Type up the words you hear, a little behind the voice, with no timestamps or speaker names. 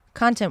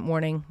Content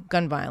warning,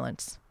 gun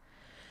violence.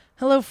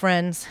 Hello,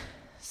 friends.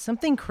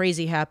 Something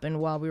crazy happened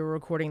while we were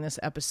recording this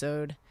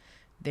episode.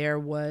 There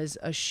was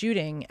a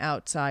shooting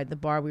outside the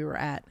bar we were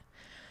at.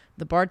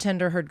 The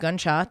bartender heard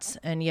gunshots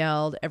and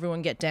yelled,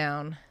 "Everyone get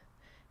down."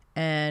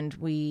 And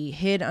we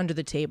hid under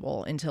the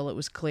table until it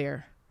was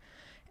clear.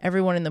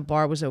 Everyone in the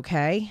bar was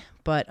okay,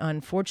 but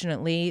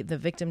unfortunately, the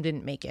victim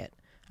didn't make it.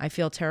 I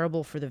feel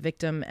terrible for the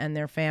victim and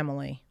their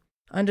family.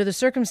 Under the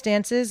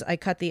circumstances, I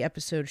cut the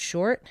episode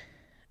short.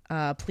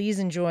 Please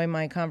enjoy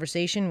my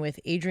conversation with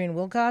Adrianne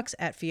Wilcox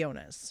at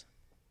Fiona's.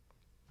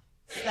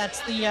 That's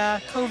the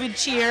COVID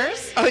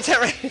cheers. Oh, is that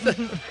right?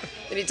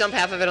 Did you dump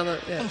half of it on the...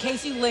 Yeah. In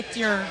case you licked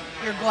your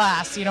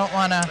glass, you don't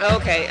want to...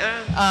 Okay.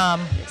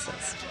 Makes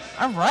sense.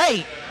 All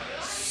right.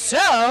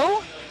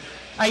 So,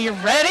 are you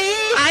ready?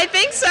 I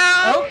think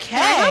so. Okay.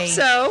 I hope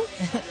so.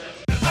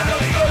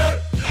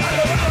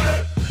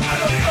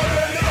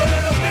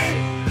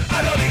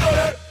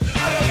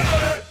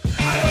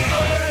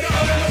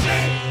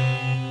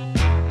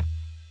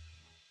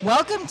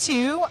 Welcome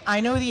to I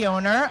Know the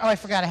Owner. Oh, I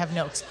forgot I have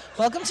notes.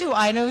 Welcome to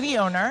I Know the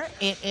Owner.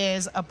 It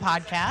is a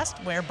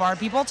podcast where bar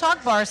people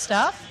talk bar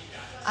stuff.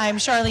 I'm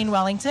Sharlene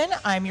Wellington.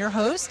 I'm your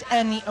host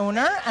and the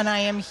owner, and I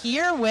am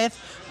here with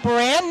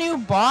brand new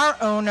bar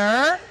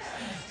owner.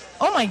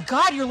 Oh my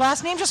God, your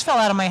last name just fell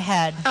out of my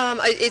head.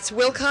 It's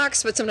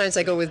Wilcox, but sometimes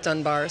I go with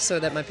Dunbar, so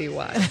that might be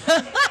why.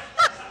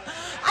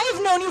 I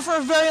have known you for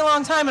a very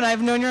long time, and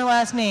I've known your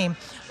last name.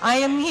 I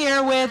am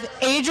here with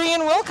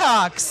Adrianne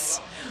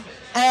Wilcox.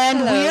 And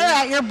Hello. We're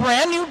at your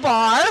brand new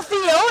bar,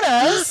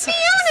 Fiona's.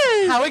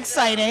 Fiona's! How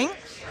exciting.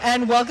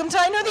 And welcome to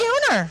I Know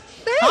the Owner.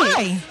 Thanks.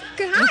 Hi.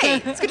 Good,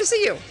 hi. It's good to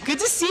see you. Good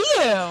to see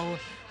you.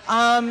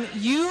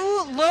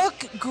 You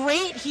look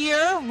great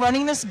here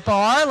running this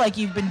bar like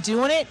you've been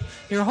doing it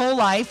your whole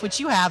life, which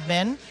you have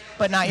been,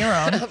 but not your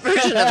own. A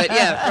version of it,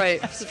 yeah,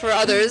 right. For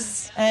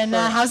others. And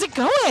how's it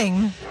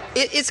going?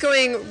 It's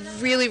going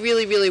really,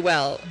 really, really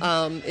well.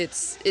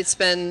 It's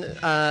been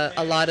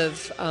a lot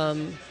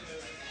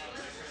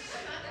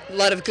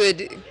of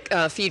good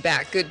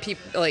feedback, good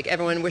people, like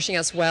everyone wishing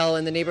us well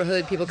in the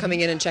neighborhood, people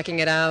coming in and checking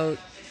it out.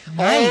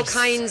 Nice. All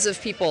kinds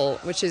of people,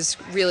 which is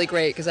really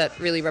great because that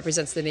really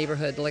represents the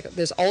neighborhood. Like,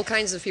 there's all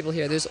kinds of people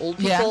here. There's old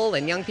people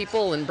and young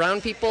people and brown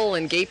people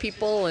and gay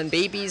people and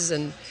babies,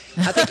 and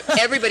I think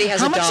everybody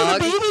has a dog. How much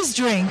do the babies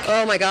drink?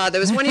 Oh my God,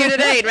 there was one here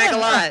today. He drank a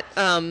lot.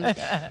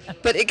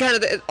 But it kind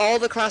of all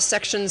the cross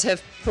sections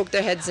have poked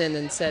their heads in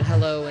and said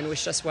hello and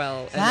wished us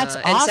well. And, That's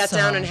awesome. And sat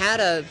down and had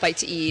a bite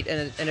to eat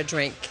and a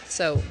drink.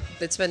 So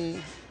it's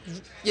been.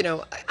 I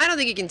don't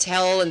think you can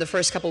tell in the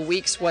first couple of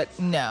weeks what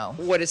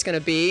it's going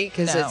to be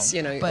because it's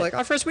like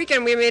our first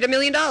weekend we made $1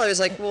 million.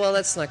 Like, well,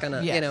 that's not going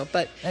to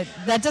but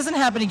that doesn't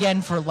happen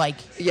again for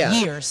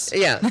years.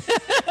 Yeah,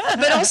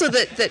 but also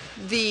that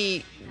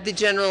the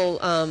general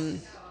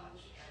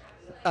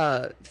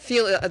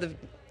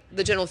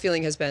the general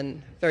feeling has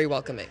been very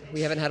welcoming.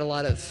 We haven't had a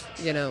lot of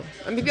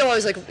people are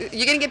always like,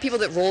 you're going to get people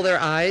that roll their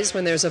eyes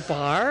when there's a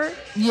bar.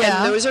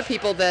 Yeah, and those are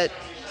people that.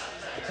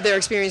 Their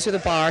experience with a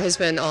bar has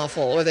been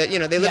awful, or that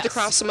they lived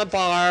across from a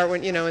bar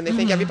when and they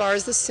think every bar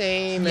is the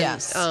same.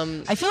 Yes,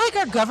 and, I feel like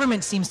our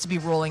government seems to be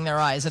rolling their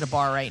eyes at a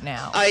bar right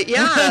now.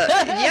 Yeah.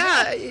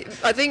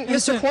 I think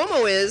Mr.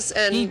 Cuomo is,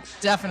 and he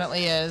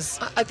definitely is.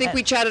 I think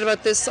we chatted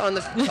about this on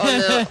the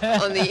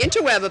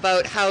interweb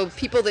about how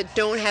people that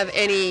don't have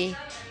any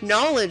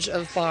knowledge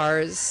of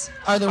bars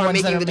are the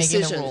ones that are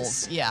making the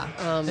rules. Yeah,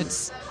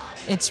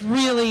 it's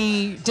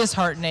really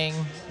disheartening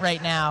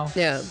right now.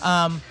 Yeah.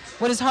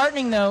 What is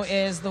heartening, though,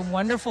 is the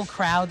wonderful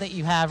crowd that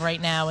you have right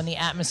now and the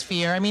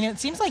atmosphere. I mean, it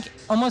seems like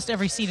almost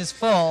every seat is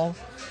full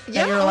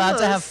that you're allowed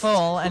to have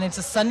full. And it's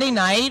a Sunday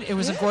night. It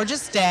was a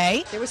gorgeous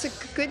day. It was a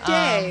good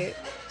day.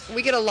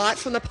 We get a lot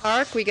from the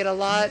park. We get a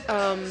lot,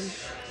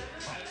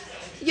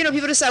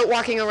 people just out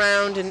walking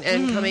around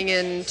and coming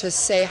in to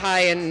say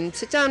hi and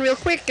sit down real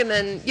quick. And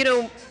then,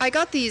 I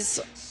got these,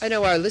 I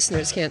know our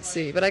listeners can't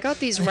see, but I got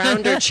these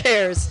rounder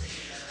chairs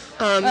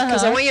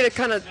because I want you to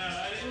kind of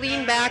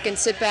lean back and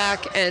sit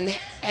back and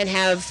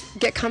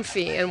get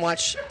comfy and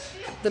watch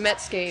the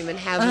Mets game and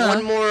have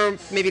one more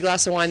maybe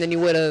glass of wine than you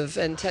would have,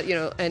 and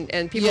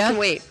and people can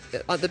wait.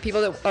 The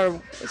people that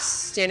are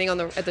standing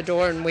at the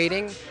door and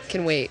waiting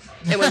can wait,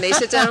 and when they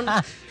sit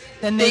down,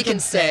 then they can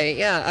stay.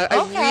 Yeah,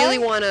 I really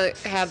want to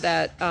have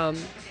that.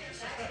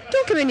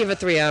 Don't come in here for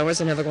 3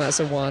 hours and have a glass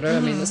of water. I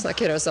mean, let's not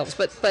kid ourselves.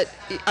 But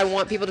I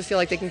want people to feel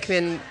like they can come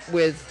in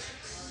with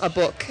a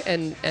book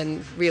and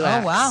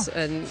relax. Oh, wow.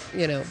 And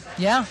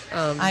yeah.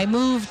 I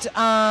moved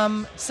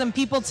some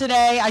people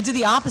today. I did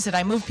the opposite.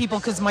 I moved people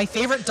because my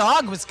favorite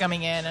dog was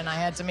coming in and I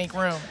had to make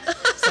room.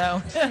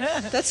 So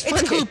that's funny.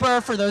 It's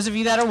Cooper, for those of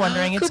you that are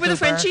wondering. It's Cooper the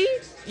Frenchie?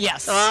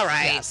 Yes. All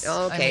right. Yes.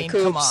 Okay.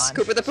 Come on.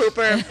 Cooper the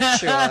Pooper.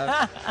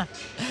 Sure.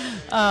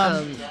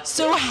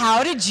 So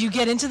how did you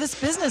get into this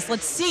business?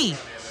 Let's see.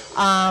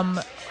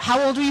 How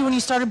old were you when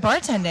you started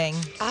bartending?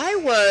 I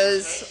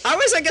was,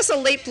 I guess, a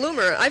late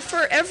bloomer. I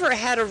forever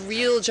had a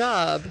real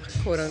job,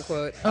 quote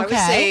unquote.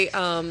 Okay.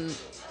 I would say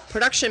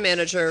production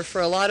manager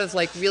for a lot of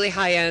really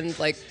high end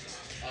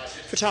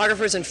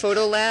photographers and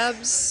photo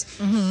labs.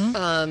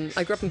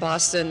 I grew up in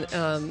Boston,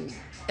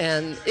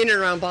 and in and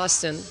around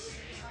Boston.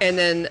 And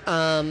then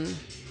I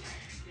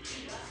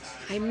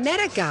met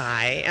a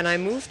guy, and I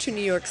moved to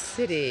New York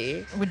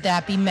City. Would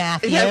that be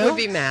Matthew? That would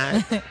be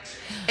Matt.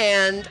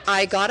 And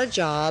I got a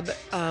job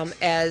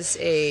as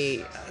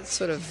a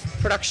sort of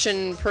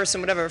production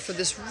person, whatever, for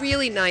this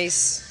really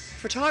nice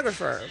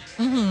photographer.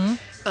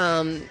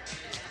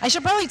 I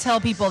should probably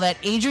tell people that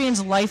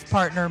Adrian's life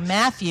partner,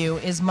 Matthew,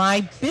 is my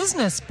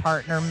business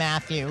partner,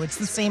 Matthew. It's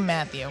the same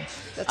Matthew.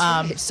 That's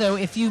right. So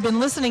if you've been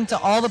listening to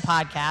all the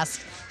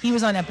podcasts, he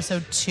was on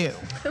episode 2.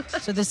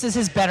 So this is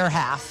his better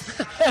half.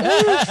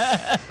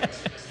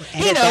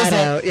 He knows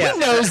it. Yeah. He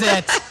knows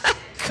it.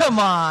 Come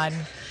on.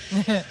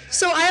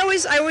 So I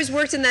always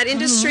worked in that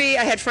industry.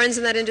 I had friends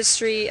in that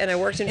industry, and I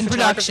worked in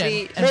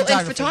photography.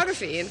 In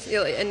photography,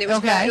 and it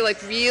was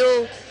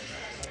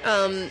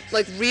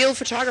like real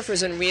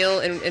photographers and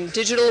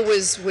digital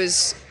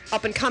was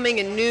up and coming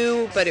and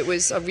new, but it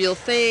was a real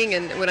thing.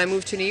 And when I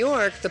moved to New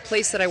York, the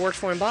place that I worked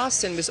for in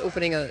Boston was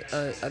opening a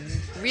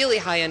really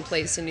high-end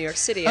place in New York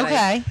City.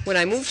 And when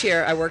I moved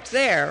here, I worked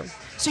there.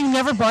 So you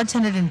never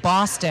bartended in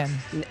Boston?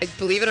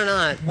 Believe it or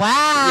not.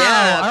 Wow.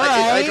 Yeah,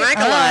 I drank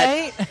a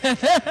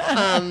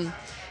lot.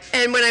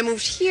 And when I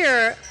moved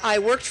here, I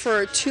worked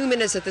for 2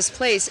 minutes at this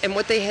place, and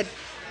what they had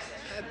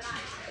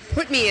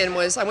put me in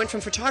was I went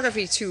from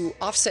photography to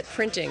offset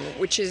printing,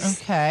 which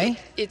is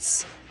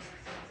Is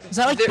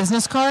that like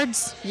business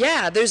cards?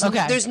 Yeah,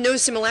 there's no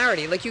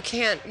similarity. Like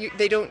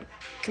they don't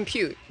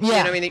compute. Yeah. You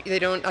know what I mean? They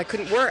don't. I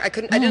couldn't work. I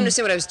didn't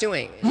understand what I was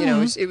doing. You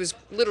know, it was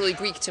literally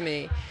Greek to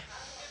me.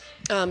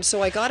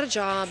 So I got a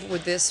job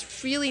with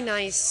this really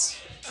nice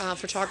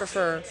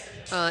photographer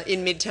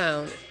in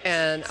Midtown,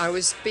 and I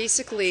was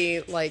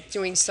basically like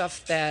doing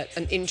stuff that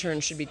an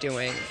intern should be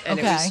doing, and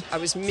I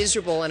was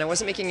miserable, and I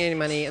wasn't making any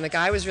money, and the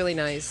guy was really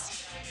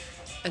nice.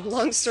 And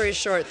long story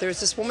short, there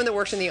was this woman that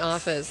worked in the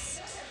office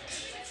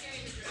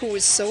who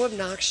was so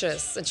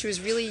obnoxious, and she was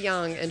really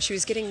young, and she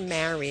was getting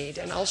married,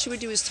 and all she would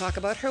do is talk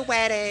about her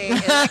wedding.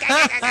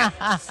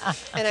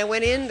 And I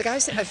went in, the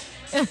guy's I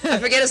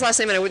forget his last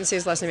name, and I wouldn't say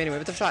his last name anyway,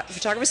 but the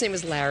photographer's name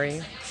was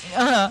Larry.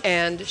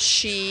 And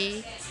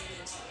she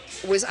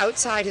was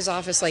outside his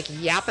office, like,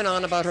 yapping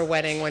on about her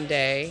wedding one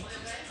day.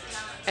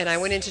 And I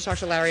went in to talk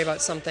to Larry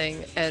about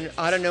something, and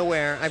out of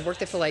nowhere, I worked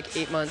there for like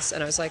 8 months,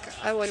 and I was like,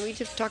 I want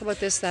to talk about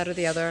this, that, or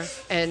the other.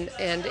 And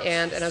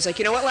I was like,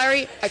 you know what,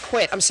 Larry? I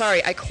quit. I'm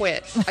sorry, I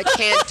quit. I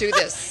can't do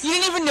this. You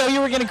didn't even know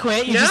you were going to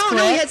quit? You just quit?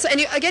 No,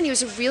 he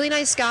was a really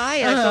nice guy,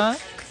 and I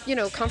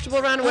felt, comfortable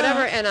around or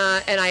whatever, and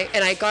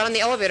I got on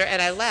the elevator,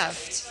 and I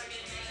left.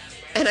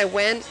 And I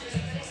went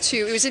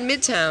it was in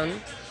Midtown,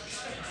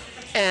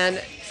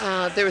 and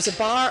there was a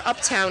bar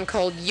uptown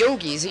called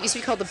Yogi's. It used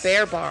to be called the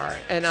Bear Bar,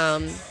 and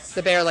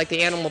the bear, like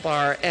the animal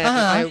bar, and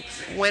I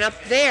went up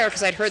there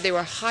because I'd heard they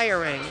were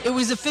hiring. It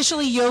was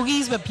officially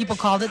Yogi's, but people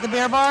called it the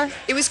Bear Bar?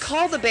 It was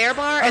called the Bear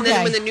Bar, and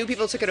then when the new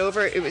people took it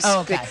over, it was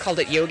they called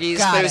it Yogi's,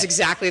 but it was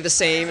exactly the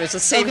same. It was the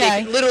same,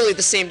 literally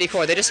the same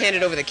decor. They just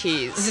handed over the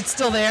keys. Is it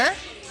still there?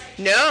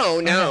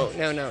 No.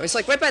 It's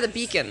like right by the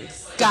Beacon,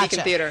 Beacon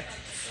Theater.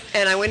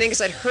 And I went in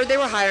because I'd heard they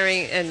were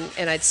hiring,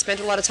 and I'd spent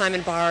a lot of time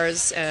in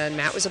bars, and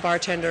Matt was a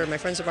bartender, my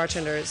friends were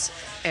bartenders,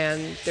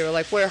 and they were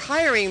like, we're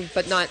hiring,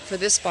 but not for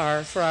this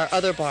bar, for our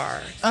other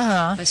bar.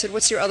 I said,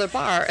 what's your other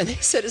bar? And they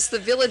said, it's the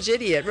Village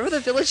Idiot. Remember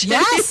the Village Idiot?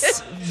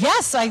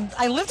 Yes,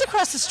 I lived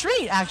across the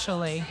street,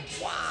 actually.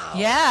 Wow.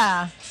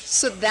 Yeah.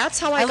 So that's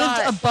how I lived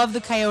above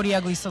the Coyote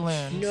Ugly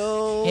saloon.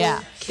 No.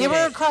 Yeah. Kidding.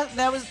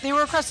 They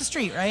were across the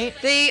street, right?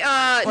 They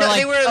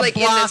were like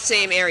in the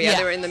same area. Yeah.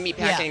 They were in the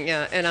meatpacking,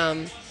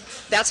 and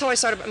that's how I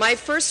started. My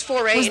first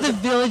foray into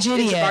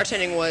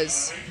bartending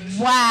was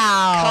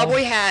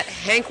cowboy hat,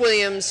 Hank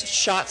Williams,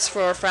 shots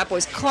for frat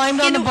boys.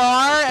 Climbed on the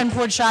bar and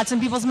poured shots in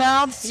people's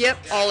mouths? Yep,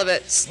 all of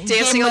it.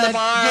 Dancing on the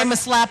bar. Gave him a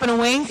slap and a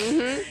wink?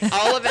 Mm-hmm,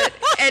 all of it.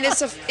 And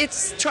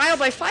it's trial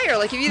by fire.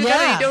 Like, if you either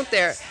got it or you don't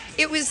there.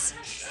 It was,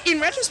 in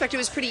retrospect, it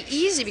was pretty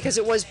easy because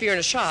it was beer and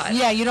a shot.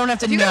 Yeah, you don't have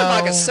to know. If you got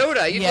a vodka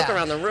soda, you'd look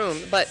around the room.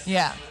 But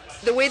yeah.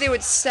 The way they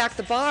would stack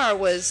the bar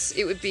was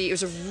it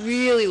was a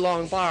really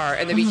long bar,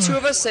 and there'd be two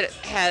of us that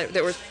had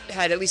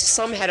at least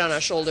some head on our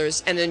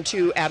shoulders, and then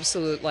two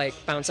absolute like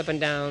bounce up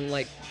and down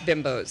like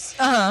bimbos,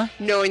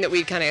 knowing that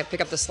we'd kind of pick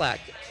up the slack.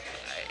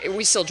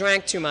 We still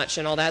drank too much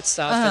and all that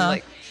stuff, and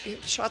like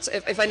shots.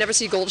 If I never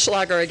see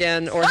Goldschlager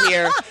again or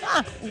hear,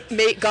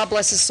 God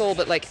bless his soul,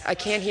 but like I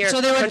can't hear.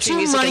 So there were two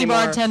money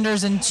anymore.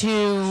 Bartenders and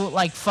two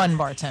like fun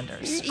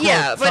bartenders.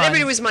 Yeah, but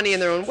everybody was money in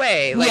their own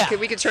way. Like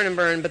we could turn and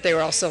burn, but they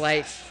were also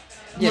like.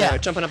 You know,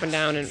 jumping up and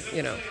down, and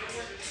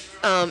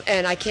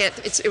and I can't.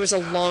 It was a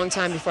long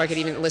time before I could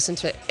even listen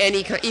to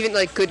any, even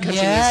like good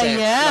country music,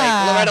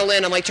 like Loretta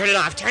Lynn. I'm like, turn it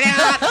off.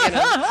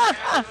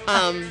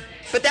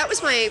 But that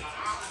was my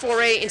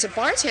foray into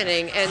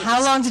bartending. And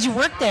how long did you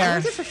work there? I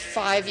worked there for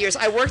 5 years.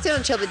 I worked there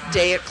until the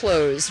day it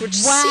closed, which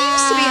seems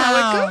to be how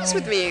it goes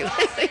with me.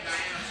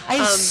 I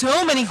have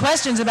so many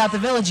questions about the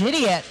Village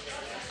Idiot.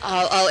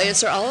 I'll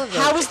answer all of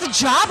them. How was the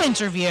job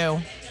interview?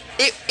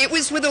 It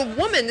was with a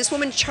woman. This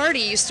woman,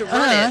 Charty, used to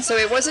run it. So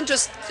it wasn't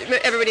just,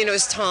 everybody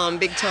knows Tom,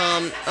 Big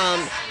Tom.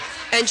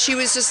 And she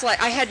was just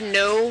like, I had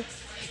no,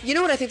 you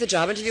know what I think the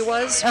job interview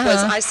was?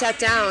 Was I sat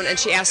down and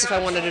she asked if I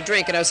wanted a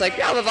drink. And I was like,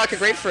 yeah, I'll have vodka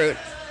grapefruit.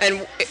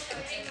 And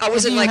I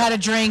wasn't like. You had a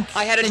drink.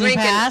 I had a drink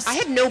and I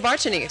had no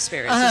bartending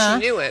experience. So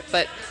she knew it.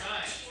 But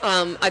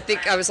I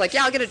think I was like,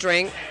 yeah, I'll get a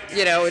drink,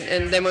 you know,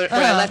 and then when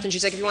I left, and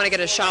she's like, if you want to get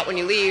a shot when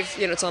you leave,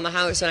 you know, it's on the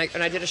house, and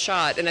I did a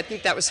shot, and I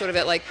think that was sort of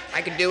it, like,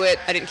 I could do it,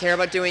 I didn't care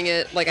about doing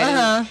it, like,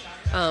 I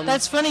didn't.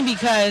 That's funny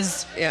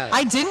because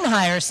I didn't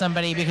hire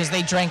somebody because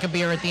they drank a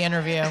beer at the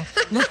interview.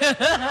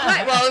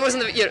 Right, well, it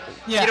wasn't, you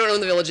don't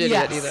own the Village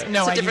Idiot either.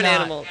 No, it's a different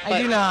animal. I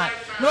do not,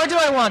 nor do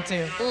I want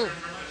to.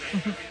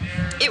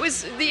 It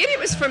was, the Idiot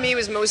was, for me,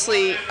 was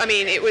mostly, I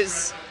mean, it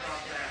was...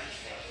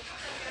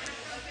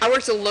 I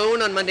worked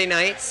alone on Monday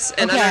nights,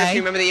 and I don't know if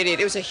you remember the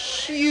Idiot. It was a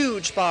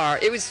huge bar.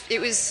 It was.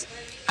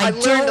 I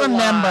don't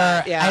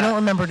remember. Yeah. I don't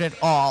remember it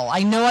at all.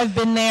 I know I've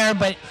been there,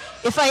 but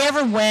if I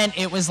ever went,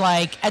 it was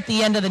like at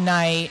the end of the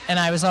night, and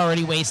I was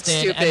already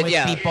wasted and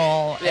with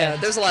people. Yeah,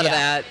 there was a lot of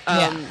that.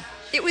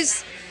 It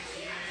was.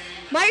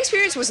 My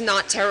experience was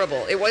not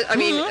terrible. It was. I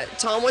mean,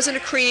 Tom wasn't a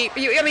creep.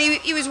 I mean,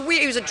 he was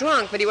weird. He was a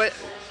drunk, but he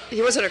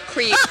wasn't a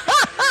creep.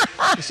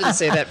 I shouldn't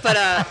say that, but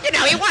you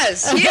know, he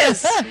was. He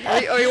is.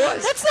 Or he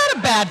was. That's not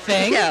a bad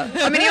thing. Yeah.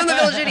 I mean, he owned the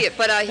Village Idiot,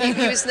 but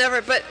he was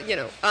never. But you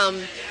know,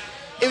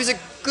 it was a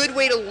good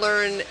way to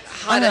learn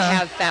how to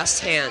have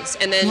fast hands,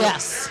 and then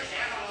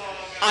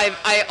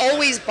I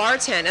always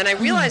bartend, and I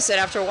realized that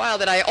after a while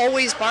that I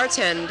always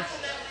bartend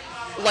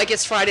like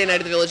it's Friday night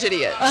at the Village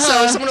Idiot.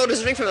 So if someone orders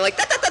a drink from me, like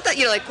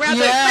you know, like grab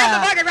the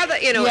vodka, grab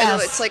that, you know,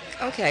 and it's like,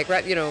 okay,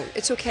 grab, you know,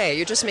 it's okay.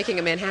 You're just making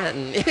a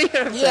Manhattan. You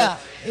know what I'm saying?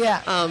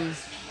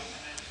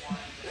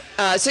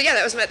 So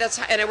yeah,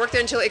 and I worked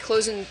there until it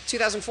closed in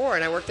 2004,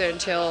 and I worked there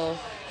until,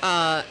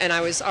 and I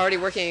was already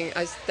working.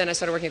 Then I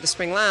started working at the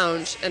Spring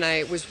Lounge, and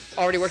I was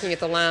already working at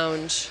the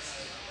lounge,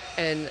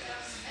 and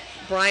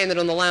Brian that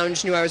owned the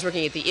lounge knew I was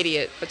working at the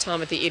Idiot, but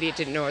Tom at the Idiot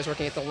didn't know I was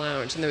working at the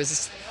lounge, and there was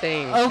this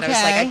thing. And I was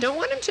like, I don't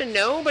want him to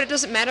know, but it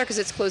doesn't matter because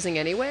it's closing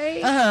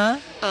anyway.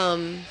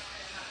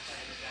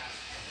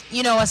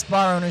 You know, us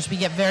bar owners, we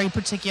get very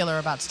particular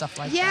about stuff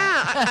like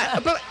that.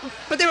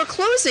 But they were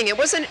closing. It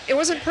wasn't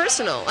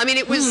personal. I mean,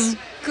 it was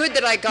good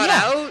that I got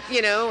out,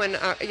 you know, and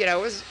you know,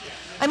 it was.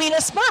 I mean,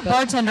 a smart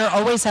bartender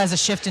always has a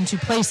shift in two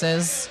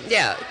places.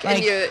 Yeah,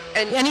 like,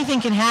 and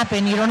anything can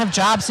happen. You don't have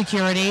job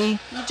security.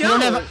 You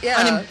don't have.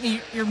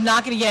 You're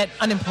not going to get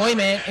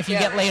unemployment if you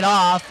get laid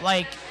off.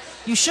 Like,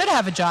 you should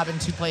have a job in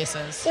two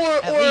places, or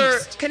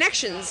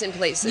connections in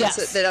places.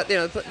 Yes. That you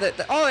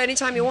know,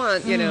 anytime you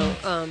want, you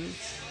know.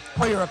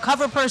 Or you're a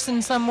cover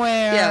person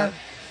somewhere. Yeah.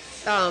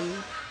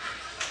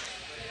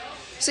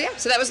 So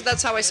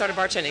that's how I started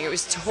bartending. It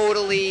was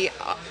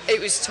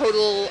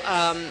total.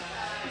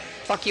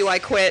 Fuck you, I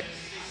quit.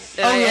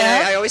 And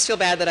I always feel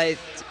bad that I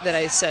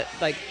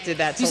did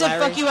that to You said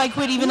Larry. Fuck you, I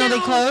quit even though they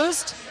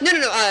closed? No.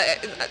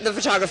 The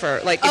photographer.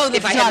 Like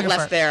if I had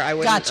left there, I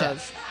wouldn't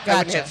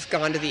have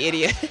gone to the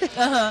Idiot.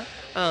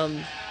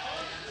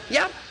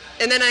 Yeah.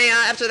 And then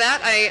after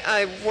that,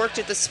 I worked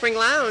at the Spring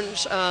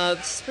Lounge.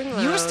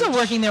 You were still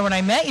working there when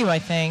I met you, I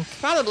think.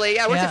 Probably.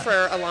 I worked there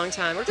for a long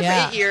time. I worked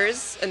there for 8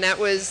 years, and that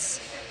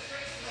was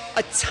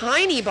a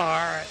tiny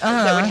bar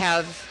that would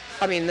have.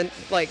 I mean, it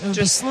would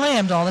be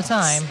slammed all the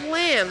time.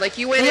 Slammed. Like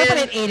you went in. They open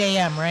at 8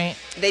 a.m., right?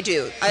 They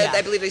do.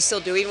 I believe they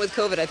still do. Even with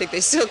COVID, I think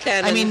they still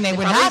can. I mean, they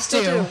would have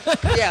to.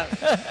 Yeah.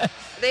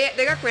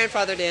 They got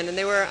grandfathered in, and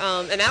they were,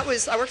 and that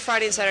was, I worked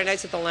Friday and Saturday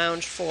nights at the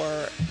lounge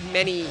for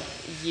many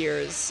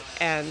years,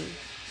 and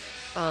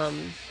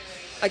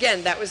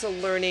again, that was a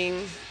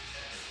learning.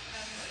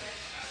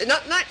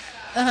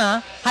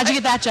 How'd you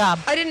get that job?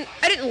 I didn't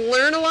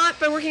learn a lot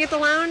by working at the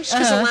lounge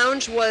because the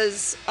lounge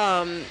was.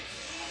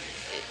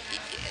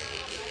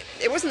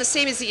 It wasn't the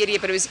same as the Idiot,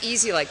 but it was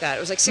easy like that. It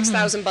was like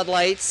 6,000 Bud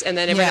Lights, and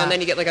then every now and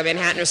then you get like a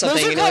Manhattan or something.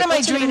 Those are kind of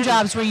my dream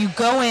jobs where you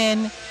go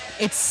in,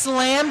 it's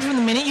slammed from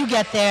the minute you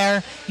get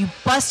there, you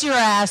bust your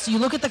ass, you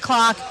look at the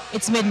clock,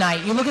 it's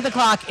midnight. You look at the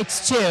clock,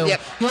 it's 2.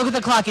 Yep. You look at the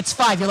clock, it's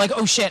 5. You're like,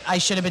 oh shit, I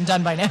should have been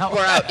done by now.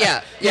 We're out,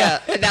 yeah.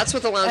 And that's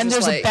what the lounge was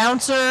like. And there's a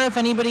bouncer if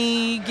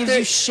anybody gives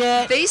you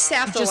shit. They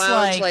staffed the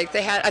lounge like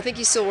they had, I think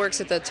he still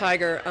works at the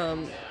Tiger,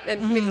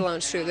 and maybe the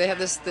lounge too. They have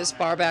this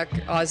bar back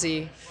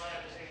Aussie.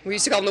 We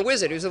used to call him the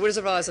Wizard. He was the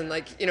Wizard of Oz, and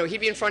like, you know,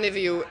 he'd be in front of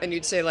you, and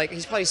you'd say like,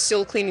 he's probably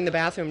still cleaning the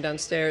bathroom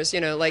downstairs. You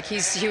know, like he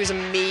was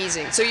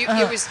amazing. So you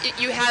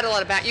had a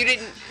lot of you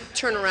didn't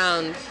turn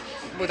around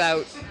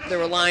without. There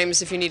were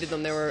limes if you needed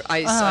them. There were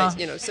ice.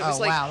 You know, so it was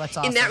that's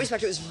awesome. In that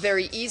respect, it was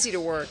very easy to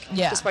work.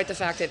 Yeah. Despite the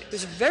fact that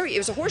it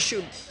was a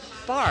horseshoe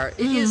bar.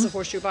 It is a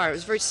horseshoe bar. It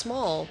was very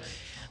small.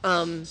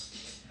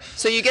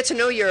 So you get to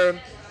know your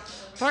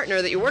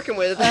partner that you're working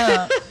with.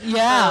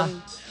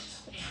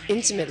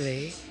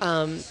 Intimately,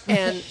 and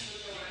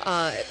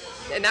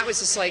that was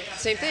just like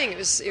same thing. It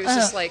was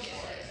just like,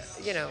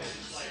 you know,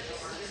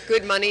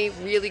 good money,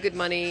 really good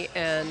money,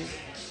 and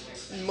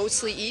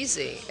mostly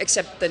easy.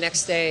 Except the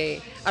next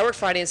day, I worked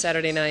Friday and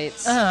Saturday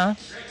nights,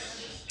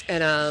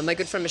 And my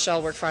good friend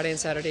Michelle worked Friday and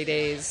Saturday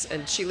days,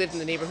 and she lived in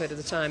the neighborhood at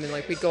the time. And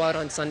like we'd go out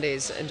on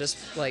Sundays and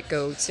just like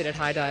go sit at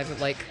High Dive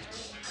and like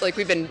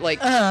we've been like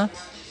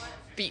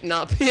beaten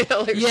up, you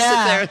know, like sit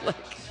there and,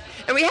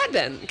 and we had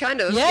been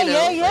kind of, you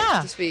know,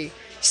 like, just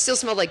still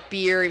smelled like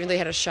beer, even though they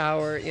had a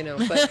shower, you know.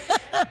 But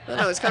I don't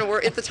know, it's kind of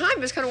at the time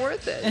it was kind of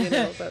worth it, you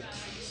know. But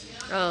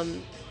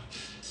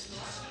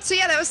so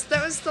yeah, that was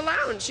the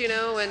lounge, you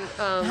know. And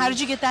how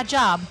did you get that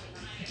job?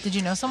 Did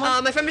you know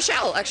someone? My friend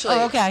Michelle, actually.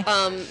 Oh, okay.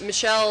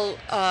 Michelle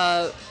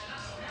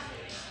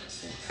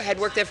had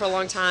worked there for a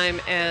long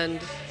time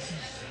and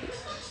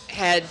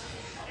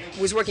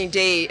was working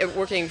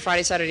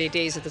Friday, Saturday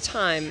days at the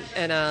time,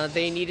 and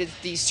they needed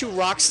these two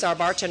rock star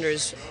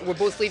bartenders. Were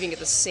both leaving at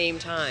the same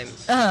time.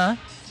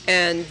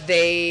 And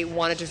they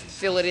wanted to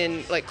fill it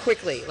in like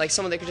quickly, like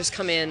someone that could just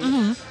come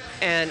in.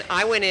 And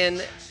I went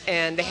in,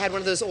 and they had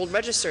one of those old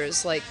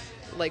registers, like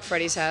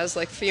Freddie's has,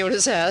 like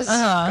Fiona's has.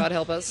 God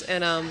help us.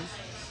 And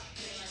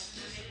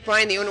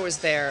Brian, the owner, was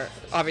there,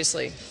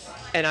 obviously,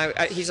 and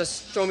he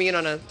just threw me in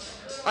on I don't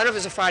know if it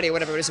was a Friday or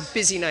whatever. It was a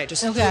busy night.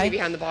 Just threw me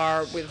behind the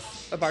bar with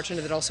a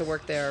bartender that also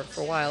worked there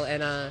for a while,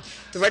 and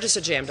the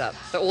register jammed up.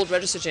 The old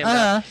register jammed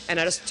up, and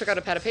I just took out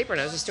a pad of paper and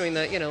I was just doing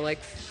the, you know,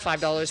 like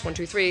 $5, 1,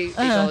 2, 3,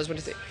 $8, 1, 2,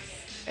 3.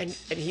 And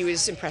he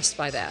was impressed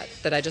by that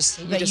I just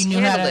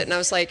handled it. And I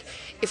was like,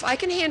 if I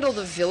can handle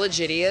the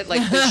village idiot,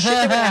 like the shit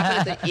that would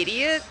happen at the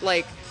idiot,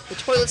 like the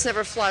toilets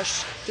never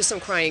flush, there's some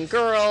crying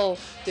girl,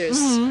 there's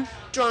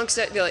drunks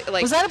that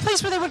like. Was that a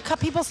place where they would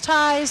cut people's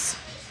ties?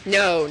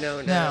 No.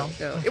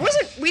 It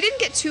wasn't. We didn't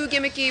get too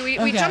gimmicky.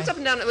 We jumped up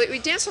and down. We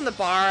danced on the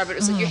bar, but it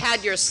was like you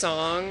had your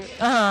song.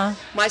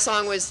 My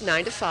song was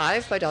 9 to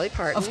 5 by Dolly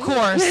Parton. Of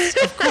course.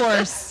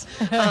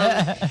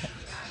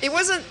 It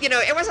wasn't, you know,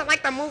 it wasn't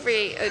like the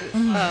movie.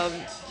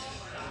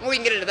 We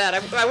can get into that.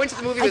 I went to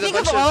the movie with a bunch of...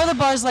 I think of all the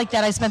bars like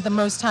that, I spent the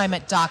most time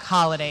at Doc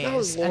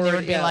Holliday's. Oh, Lord, and there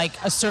would be like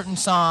a certain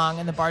song,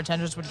 and the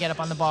bartenders would get up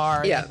on the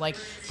bar and like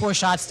pour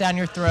shots down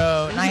your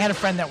throat. And I had a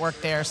friend that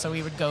worked there, so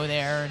we would go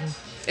there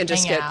and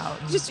just hang get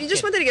out. You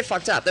just wanted to get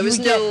fucked up. There was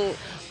no...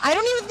 I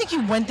don't even think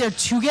you went there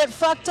to get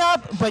fucked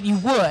up, but you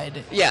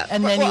would. Yeah.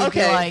 And then you'd be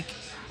like...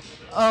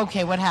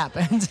 Okay, what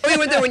happened? We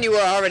went there when you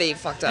were already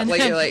fucked up. And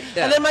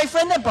then my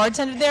friend that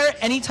bartended there,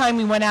 anytime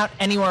we went out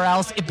anywhere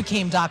else, it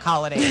became Doc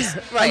Holliday's.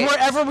 Right. And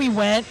wherever we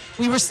went,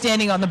 we were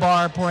standing on the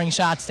bar pouring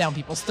shots down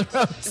people's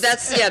throats. That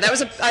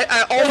was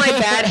all my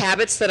bad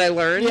habits that I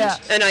learned,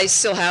 and I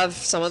still have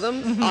some of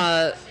them.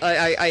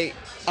 I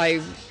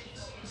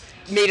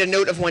made a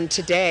note of one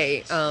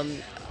today.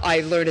 I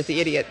learned at the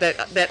Idiot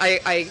that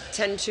I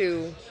tend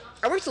to...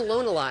 I worked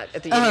alone a lot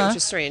at the Idiot, which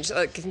is strange,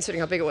 considering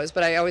how big it was.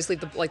 But I always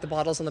leave the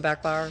bottles on the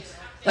back bar.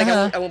 Like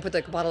I won't put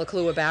the bottle of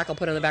Kahlua back. I'll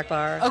put it on the back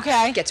bar.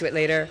 Okay. Get to it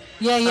later.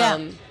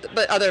 Yeah.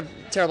 But other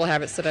terrible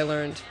habits that I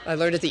learned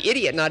at the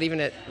Idiot, not even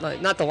at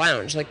not the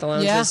lounge. Like the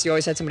lounge is, you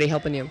always had somebody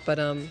helping you. But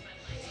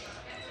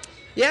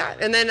yeah.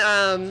 And then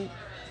I'm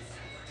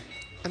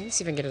gonna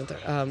see if I can get into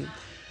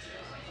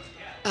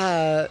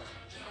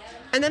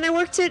and then I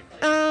worked at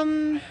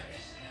I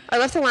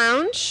left the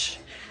lounge.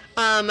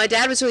 My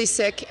dad was really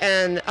sick,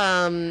 and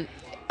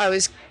I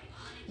was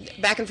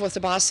back and forth to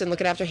Boston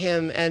looking after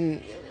him,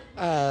 and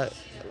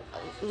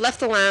left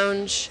the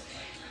lounge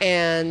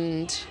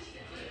and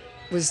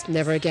was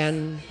never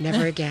again. I'm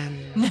going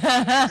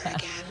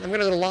to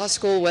go to law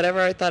school,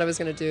 whatever I thought I was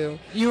going to do.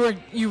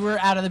 You were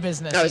out of the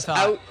business. I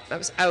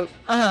was out.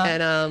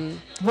 And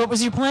what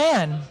was your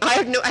plan? I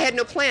had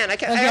no plan.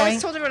 I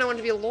always told everyone I wanted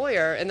to be a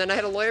lawyer, and then I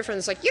had a lawyer friend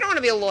that's like, you don't want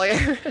to be a lawyer.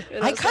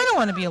 I kind of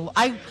want to be a lawyer.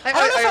 I don't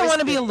know if I want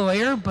to be a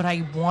lawyer, but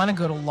I want to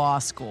go to law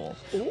school,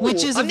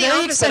 which is a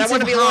very expensive hobby. I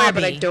want to be a lawyer,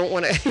 but I don't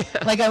want to.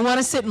 Like, I want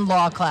to sit in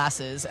law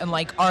classes and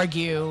like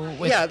argue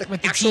with the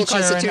teacher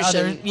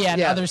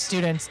and other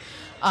students.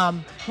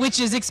 Which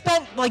is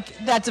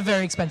that's a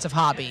very expensive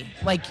hobby.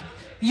 Like,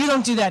 you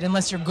don't do that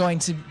unless you're going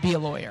to be a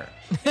lawyer.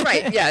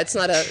 Right, yeah, it's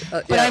not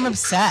But I'm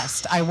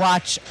obsessed. I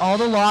watch all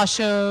the law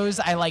shows.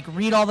 I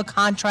read all the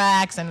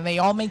contracts, and they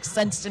all make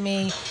sense to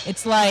me.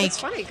 It's like, that's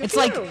funny. It's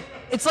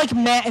like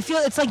math. I feel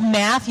it's like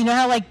math. You know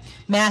how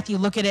math, you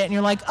look at it and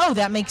you're like, oh,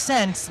 that makes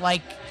sense.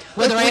 Like,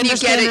 whether I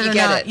understand it or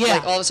not. Yeah.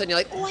 Like, all of a sudden you're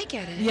like, oh, I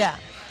get it. Yeah.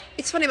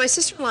 It's funny. My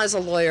sister-in-law is a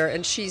lawyer,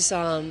 and she's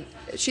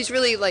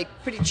really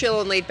pretty chill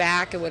and laid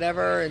back and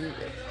whatever, and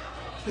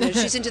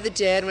she's into the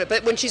dead.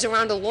 But when she's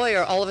around a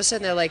lawyer, all of a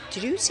sudden they're like,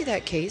 "Did you see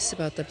that case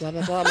about the blah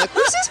blah blah?" I'm like,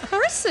 "Who's this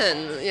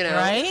person?" You know,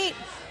 right?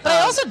 But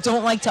I also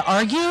don't like to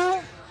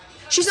argue.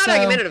 She's not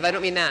argumentative. I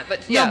don't mean that,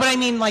 but yeah. No, but I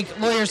mean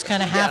lawyers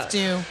kind of have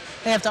to.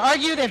 They have to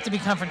argue. They have to be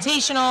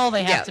confrontational.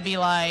 They have to be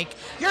like,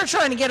 "You're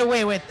trying to get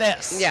away with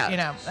this." Yeah. You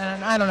know,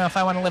 and I don't know if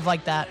I want to live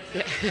like that.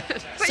 Yeah.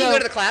 But you go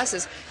to the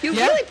classes. You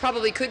really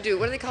probably could do.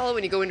 What do they call it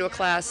when you go into a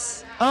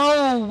class?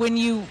 Oh,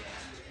 we're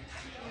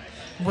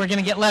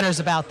gonna get letters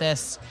about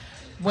this.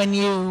 When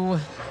it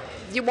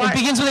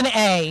begins with an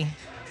A.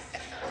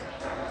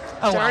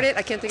 Oh, darn it!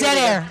 I can't think of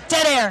it.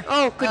 Dead air.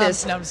 Oh,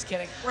 goodness. No, I'm just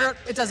kidding.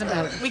 It doesn't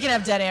matter. We can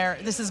have dead air.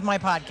 This is my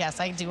podcast.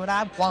 I can do what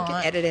I want. We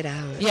can edit it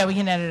out. Yeah, we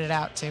can edit it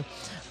out too.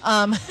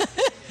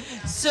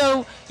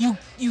 So you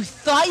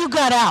thought you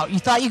got out. You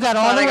thought you got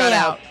all the way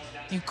out.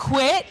 You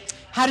quit.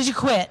 How did you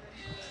quit?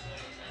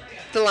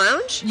 The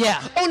lounge?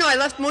 Yeah. Oh, no, I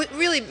left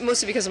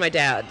mostly because of my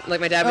dad. Like,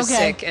 my dad was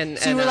sick.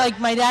 So you were like,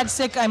 my dad's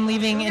sick, I'm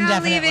leaving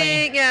indefinitely. I'm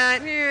leaving, yeah.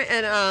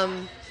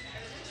 And,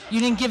 you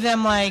didn't give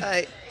them, like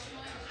a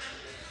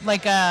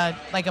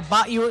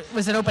bot.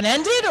 Was it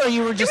open-ended, or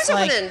you were just it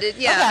was open-ended,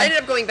 yeah. Okay. I ended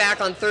up going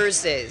back on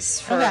Thursdays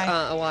for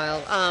a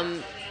while.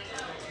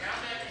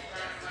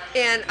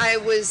 And I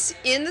was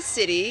in the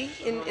city,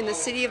 in the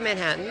city of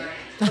Manhattan,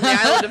 on the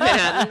island of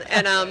Manhattan,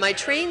 and my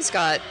trains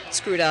got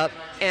screwed up,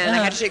 and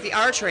I had to take the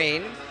R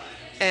train.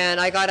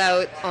 And I got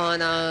out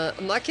on,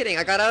 I'm not kidding,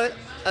 I got out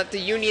at the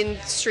Union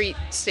Street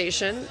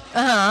station.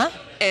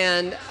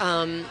 And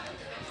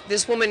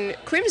this woman,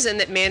 Crimson,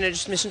 that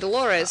managed Mission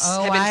Dolores,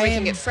 had been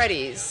drinking at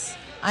Freddy's.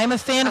 I'm a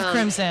fan of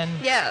Crimson.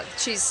 Yeah,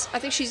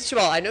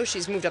 I know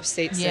she's moved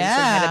upstate since and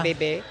had a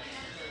baby.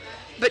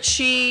 But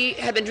she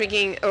had been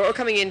drinking, or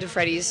coming into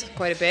Freddy's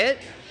quite a bit.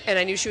 And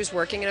I knew she was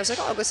working, and I was like,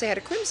 I'll go say hi to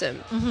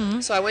Crimson.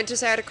 Mm-hmm. So I went to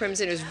say hi to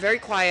Crimson. It was very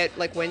quiet,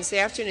 like Wednesday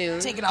afternoon.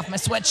 Taking off my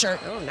sweatshirt.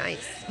 Oh,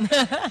 nice.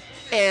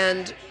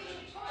 And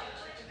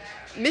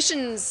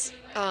Mission's,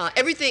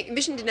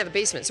 Mission didn't have a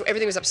basement, so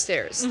everything was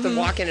upstairs, the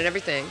walk-in and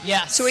everything.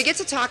 Yes. So we get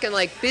to talking,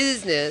 like,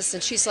 business,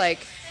 and she's like,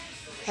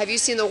 have you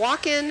seen the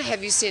walk-in?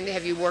 Have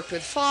you worked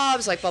with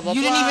fobs? Like, blah, blah,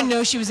 blah. You didn't even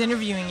know she was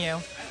interviewing you.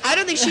 I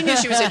don't think she knew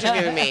she was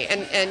interviewing me.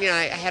 And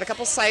I had a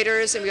couple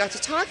ciders, and we got to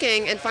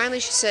talking, and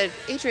finally she said,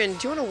 Adrianne,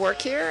 do you want to work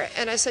here?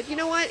 And I said, you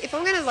know what? If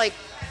I'm going to, like,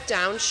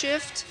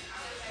 downshift,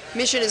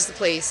 Mission is the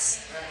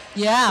place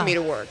for me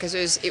to work, because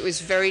it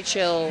was very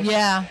chill.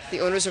 Yeah.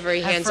 The owners were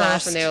very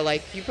hands-off, and they were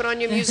like, you put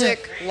on your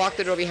music, lock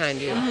the door behind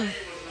you.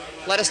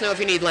 Let us know if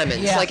you need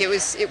lemons. Yeah. Like, it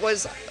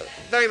was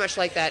very much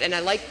like that, and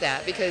I liked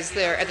that, because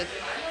they're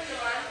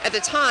at the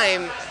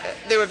time,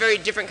 there were very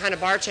different kind of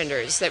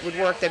bartenders that would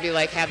work. They'd be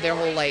like, have their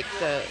whole, like,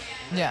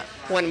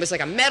 one was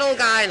like a metal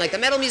guy and like the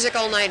metal music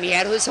all night, and he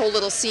had his whole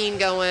little scene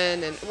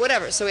going and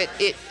whatever. So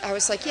I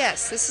was like,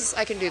 yes,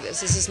 I can do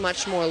this. This is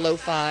much more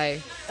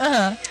lo-fi.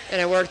 And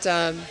I worked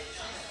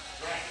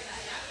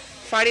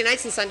Friday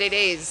nights and Sunday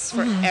days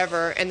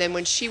forever. And then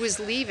when she was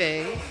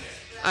leaving,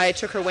 I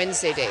took her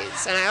Wednesday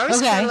days. And I always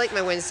kind of liked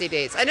my Wednesday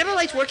days. I never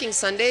liked working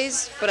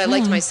Sundays, but I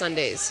liked my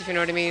Sundays, if you know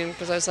what I mean.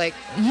 Because I was like...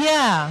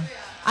 Yeah.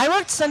 I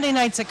worked Sunday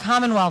nights at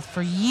Commonwealth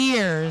for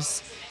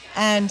years,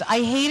 and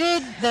I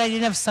hated that I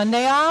didn't have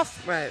Sunday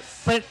off. Right.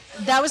 But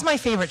that was my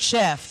favorite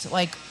shift.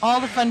 Like,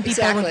 all the fun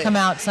people would come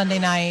out Sunday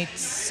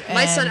nights.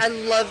 I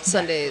loved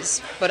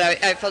Sundays, but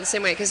I felt the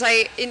same way. Because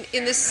in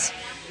this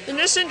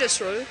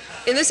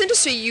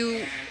industry,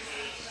 you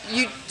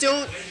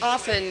don't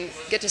often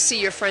get to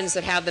see your friends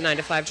that have the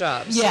 9-to-5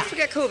 jobs. Yeah. So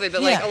forget COVID,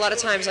 but like a lot of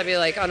times I'd be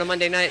like on a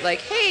Monday night, like,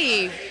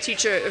 hey,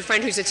 a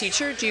friend who's a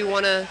teacher, do you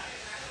want to?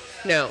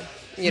 No.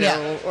 You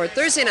know, or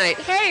Thursday night,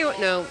 hey,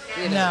 no.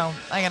 No,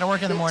 I got to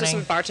work in the morning. Just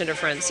some bartender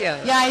friends,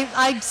 Yeah,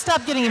 I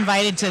stopped getting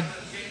invited to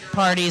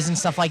parties and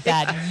stuff like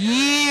that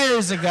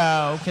years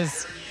ago,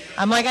 because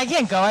I'm like, I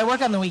can't go. I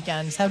work on the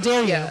weekends. How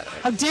dare you? Yeah.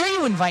 How dare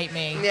you invite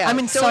me? Yeah. I'm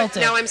insulted. So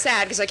now I'm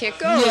sad because I can't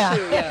go.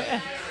 Yeah.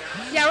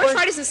 Yeah,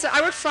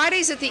 I worked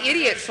Fridays at the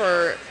Idiot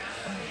for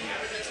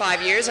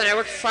 5 years, and I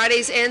worked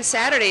Fridays and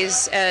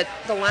Saturdays at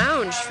the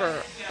Lounge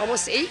for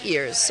almost 8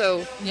 years.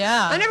 So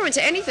I never went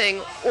to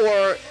anything,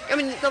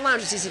 the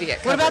Lounge is easy to get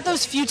covered. What about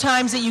those few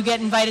times that you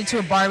get invited to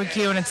a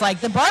barbecue and it's like,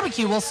 the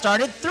barbecue will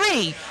start at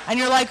 3, and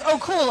you're like, oh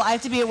cool, I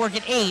have to be at work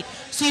at 8.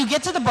 So you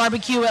get to the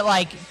barbecue at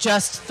like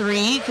just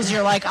 3 because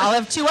you're like, I'll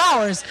have 2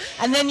 hours,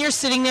 and then you're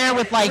sitting there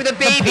with like with a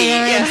baby, the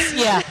parents,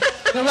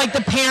 They're like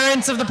the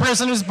parents of the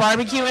person whose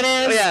barbecue it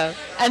is,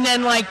 and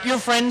then like your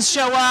friends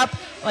show up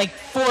like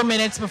 4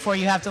 minutes before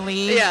you have to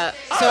leave. Yeah.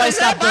 So I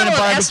stopped going to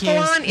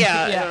barbecues.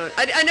 Yeah.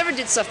 I never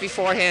did stuff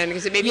beforehand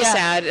because it made me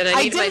sad, and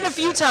I did it a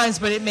few times,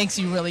 but it makes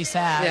you really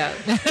sad.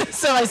 Yeah.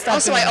 So I stopped.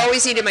 Also, I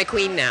always needed my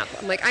queen nap.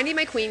 I'm like, I need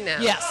my queen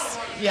nap.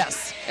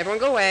 Yes. Everyone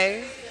go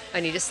away. I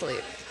need to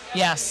sleep.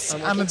 Yes,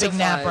 I'm a big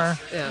napper.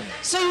 Yeah.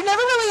 So you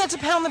never really had to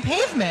pound the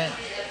pavement.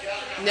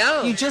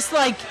 No. You just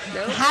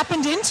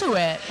happened into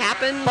it.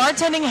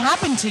 Bartending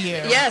happened to you.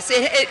 Yes,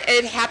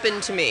 it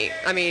happened to me.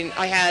 I mean,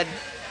 I had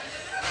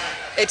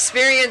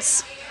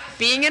experience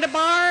being at a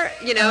bar.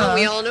 You know,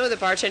 we all know that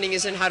bartending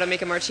isn't how to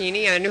make a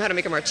martini, and I knew how to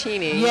make a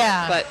martini.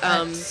 Yeah. But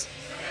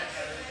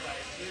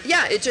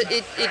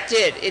it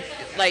did. It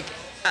like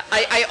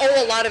I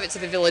owe a lot of it to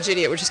the Village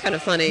Idiot, which is kind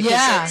of funny.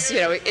 Yeah. It's,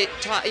 it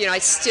taught. I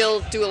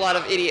still do a lot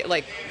of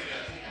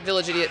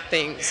Village Idiot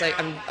things.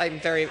 I'm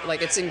very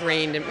it's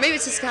ingrained, and maybe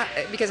it's just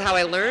because of how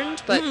I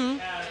learned. But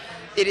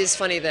it is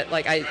funny that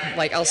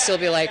I'll still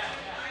be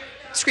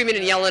screaming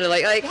and yelling and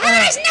have a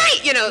nice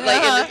night,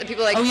 and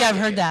people oh yeah, I've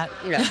heard that.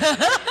 Yeah.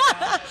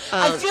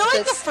 I feel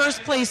like the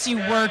first place you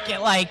work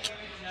at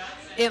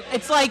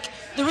it's like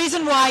the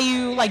reason why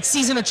you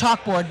season a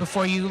chalkboard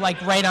before you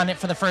write on it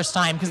for the first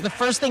time, because the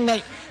first thing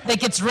that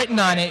gets written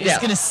on it is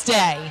going to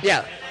stay.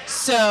 Yeah.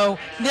 So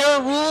there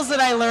are rules that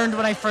I learned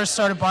when I first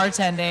started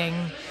bartending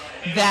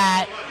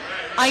that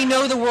I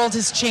know the world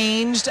has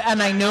changed,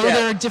 and I know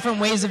there are different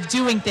ways of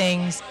doing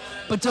things,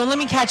 but don't let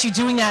me catch you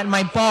doing that in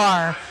my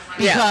bar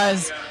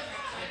because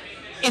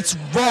it's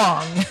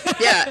wrong.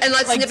 Yeah, and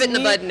let's like, nip it in the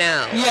bud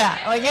now. Yeah,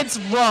 like it's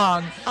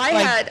wrong. I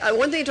had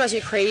one thing that drives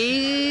me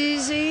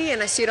crazy,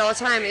 and I see it all the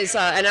time, is,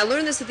 and I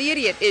learned this at the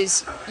Idiot,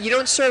 is you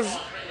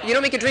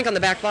don't make a drink on the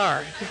back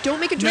bar. You don't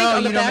make a drink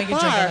on the back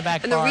bar.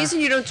 And the reason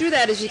you don't do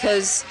that is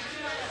because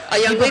a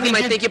young lady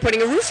might think you're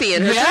putting a roofie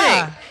in her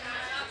drink.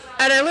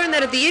 And I learned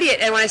that at the Idiot,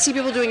 and when I see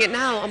people doing it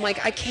now, I'm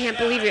like, I can't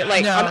believe it.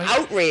 Like, I'm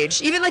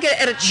outraged. Even like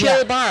at a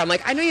chill bar, I'm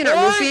like, I know you're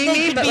not roofieing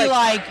me, but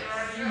like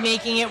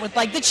making it with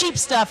like the cheap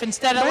stuff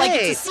instead of like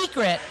it's a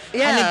secret.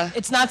 Yeah, and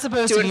it's not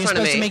supposed to be. You're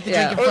supposed to make the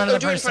drink in front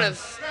of the person. Or do it in front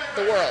of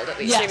the world at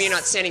least. Maybe you're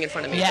not standing in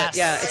front of me. Yes. But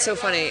yeah, it's so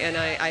funny,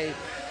 and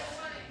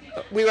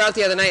we were out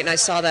the other night and I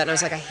saw that and I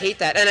was like, I hate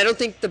that. And I don't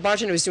think the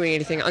bartender was doing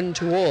anything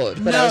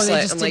untoward. But I was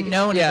they just didn't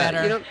know any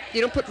better.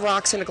 You don't put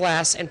rocks in a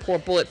glass and pour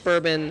bullet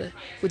bourbon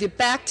with your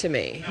back to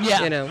me.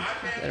 Yeah. You know.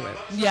 Anyway.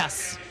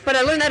 Yes. But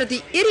I learned that at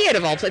the Idiot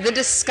of all places, the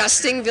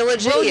disgusting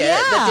village idiot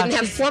that didn't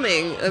have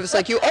plumbing. It was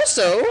like, you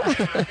also.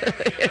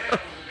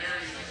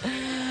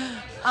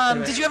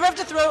 Anyway. Did you ever have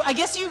to throw? I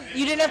guess you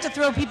didn't have to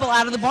throw people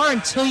out of the bar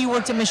until you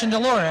worked at Mission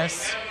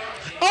Dolores.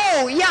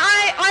 Oh, yeah,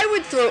 I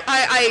would throw,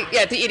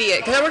 at the Idiot,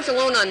 because I worked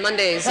alone on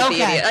Mondays at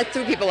the Idiot. I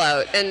threw people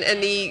out,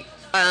 and the,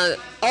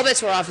 all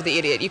bets were off at the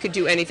Idiot. You could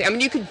do anything. I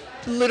mean, you could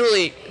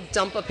literally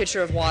dump a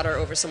pitcher of water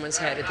over someone's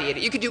head at the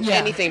Idiot. You could do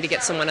anything to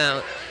get someone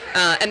out.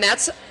 And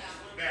that's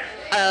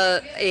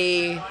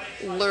a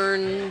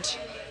learned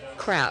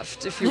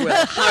craft, if you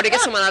will, how to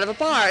get someone out of a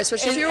bar,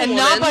 especially if you're a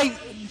woman.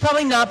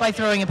 Probably not by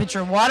throwing a pitcher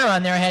of water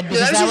on their head,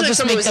 because that would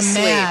just make them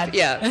mad.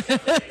 Yeah.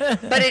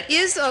 But it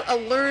is a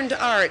learned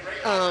art.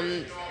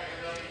 And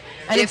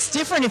it's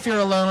different if you're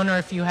alone or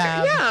if you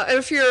have. Yeah,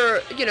 if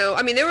you're,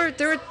 I mean, there were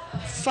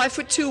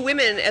 5'2"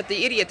 women at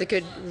the Idiot that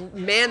could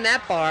man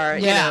that bar.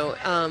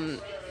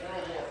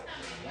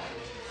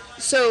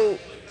 So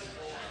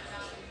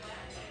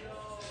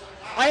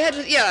I had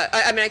to,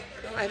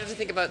 I had to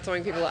think about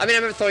throwing people out. I mean, I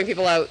remember throwing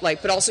people out,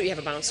 but also you have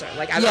a bouncer. I'm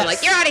like,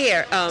 you're out of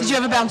here. Did you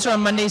have a bouncer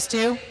on Mondays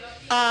too?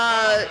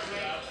 Probably.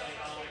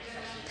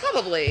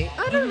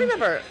 I don't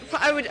remember.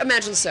 I would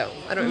imagine so.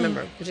 I don't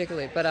remember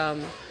particularly. But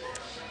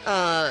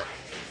the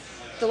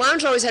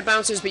lounge always had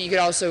bouncers, but you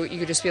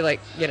could just be like,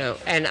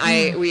 and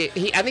I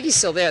think he's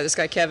still there, this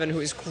guy Kevin, who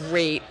is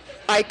great.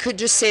 I could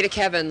just say to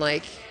Kevin,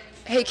 like,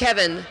 hey,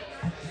 Kevin,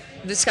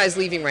 this guy's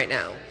leaving right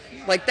now.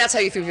 Like, that's how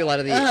you threw people out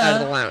of the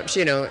lounge,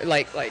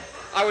 like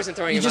I wasn't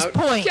throwing him out.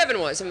 Point. Kevin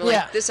was. I'm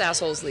like, this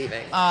asshole's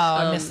leaving. Oh,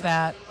 I missed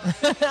that.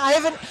 I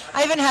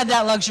haven't had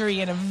that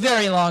luxury in a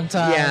very long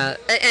time. Yeah,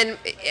 and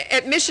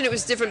at Mission it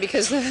was different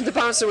because the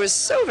bouncer was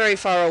so very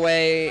far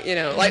away.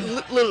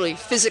 Literally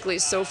physically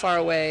so far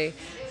away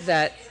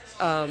that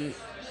I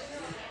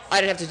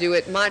didn't have to do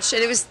it much,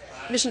 and it was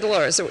Mission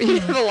Dolores, so we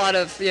didn't have a lot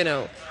of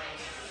You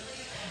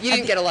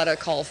didn't get a lot of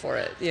call for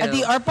it. At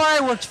the art bar, I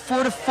worked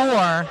 4 to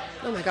 4.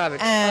 Oh my God!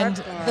 And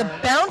the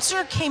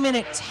bouncer came in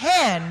at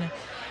 10.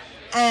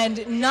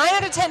 And 9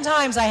 out of 10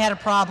 times I had a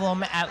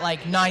problem at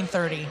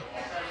 9:30.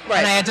 Right.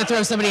 And I had to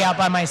throw somebody out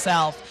by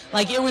myself.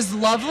 It was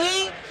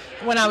lovely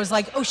when I was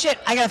like, oh shit,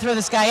 I gotta throw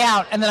this guy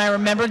out. And then I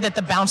remembered that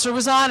the bouncer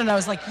was on and I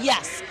was like,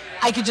 yes,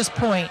 I could just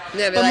point.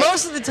 Yeah, but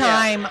most of the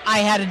time I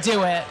had to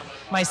do it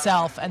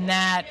myself, and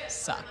that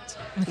sucked.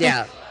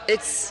 Yeah.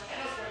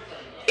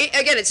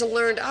 Again, it's a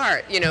learned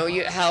art.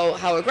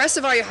 How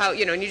aggressive are you?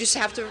 And you just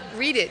have to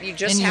read it. You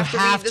just have to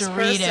read this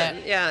person.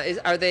 Yeah.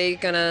 Are they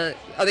gonna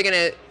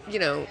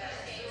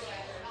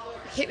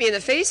hit me in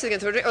the face? Or they're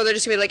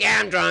just gonna be like,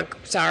 I'm drunk.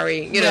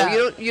 Sorry. You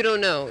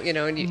don't know.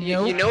 And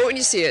you know it when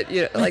you see it.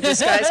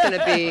 This guy's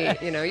gonna be.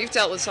 You've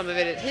dealt with some of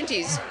it at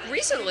Hinty's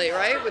recently,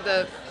 right? With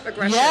the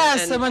aggression. Yeah,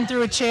 someone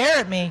threw a chair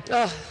at me.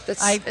 Oh,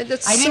 I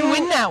didn't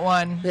win that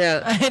one.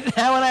 Yeah.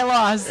 That one I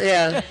lost.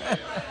 Yeah.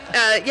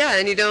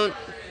 And you don't.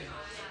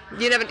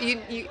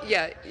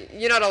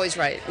 You're not always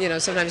right.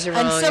 Sometimes you're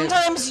wrong. And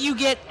sometimes you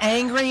get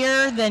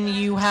angrier than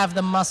you have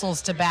the muscles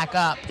to back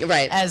up.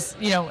 Right. As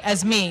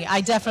me,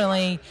 I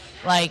definitely,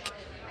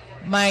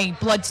 my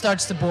blood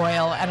starts to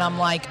boil, and I'm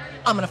like,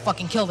 I'm going to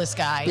fucking kill this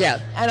guy.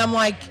 Yeah. And I'm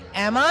like,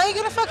 am I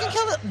going to fucking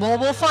kill it? Well,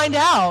 we'll find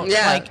out.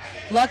 Yeah.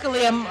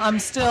 Luckily, I'm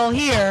still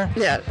here.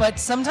 Yeah. But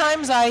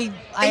sometimes I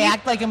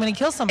act like I'm going to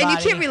kill somebody.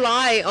 And you can't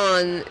rely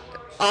on...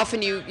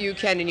 Often you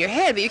can in your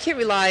head, but you can't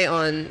rely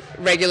on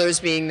regulars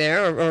being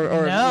there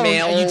or no,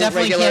 male you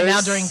definitely regulars. Can't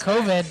now during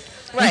COVID.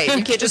 Right,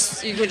 you can't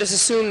just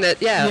assume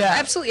that. Yeah.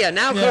 Absolutely. Yeah,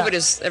 now COVID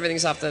is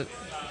everything's off the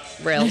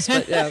rails,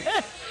 but yeah.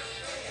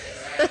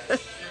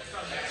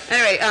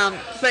 Anyway,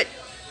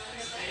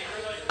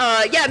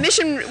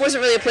 Mission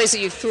wasn't really a place that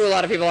you threw a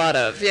lot of people out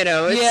of.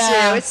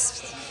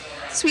 It's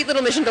sweet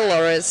little Mission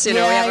Dolores. We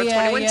have our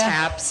 21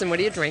 taps, and what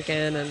are you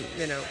drinking, and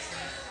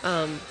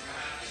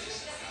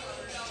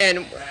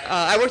And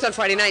I worked on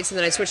Friday nights, and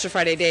then I switched to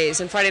Friday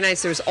days. And Friday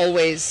nights, there was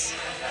always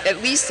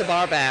at least a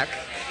bar back,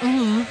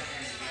 and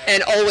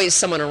always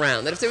someone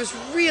around. That if there was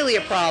really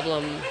a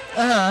problem,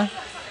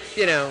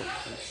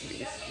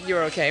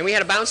 you're okay. And we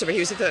had a bouncer, but he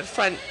was at the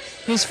front.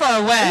 He was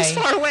far away. He was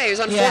far away. He was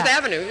on 4th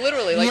Avenue,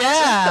 literally. Like,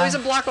 he was a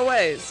block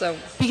away. So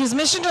because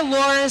Mission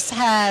Dolores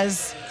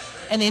has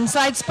an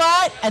inside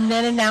spot, and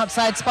then an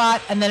outside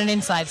spot, and then an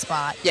inside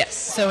spot. Yes.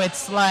 So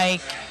it's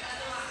like...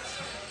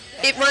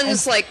 It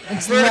runs like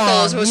vertical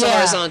as opposed to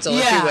horizontal,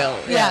 if you will.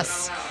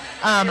 Yes.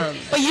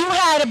 But you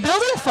had a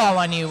building fall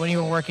on you when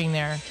you were working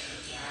there.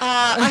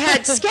 I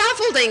had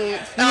scaffolding.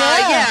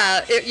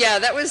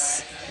 That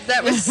was.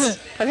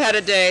 I've had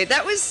a day.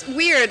 That was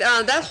weird.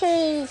 That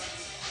whole.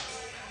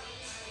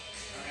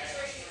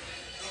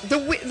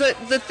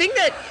 The thing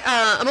that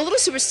I'm a little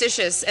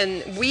superstitious,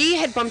 and we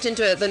had bumped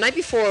into the night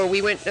before.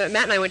 We went.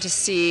 Matt and I went to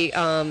see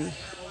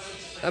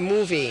a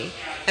movie,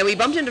 and we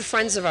bumped into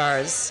friends of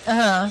ours.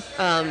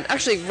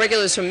 Actually,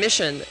 regulars from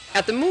Mission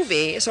at the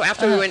movie. So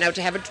after we went out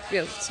to have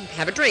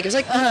a drink, it was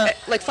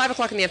like 5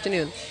 o'clock in the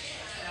afternoon.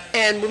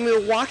 And when we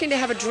were walking to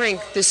have a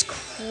drink, this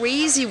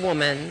crazy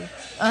woman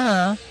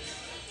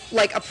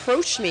like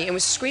approached me and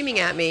was screaming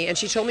at me, and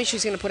she told me she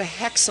was going to put a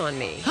hex on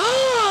me.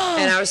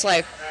 And I was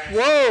like,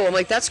 whoa. I'm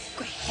like, that's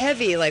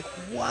heavy. Like,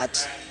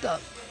 what the...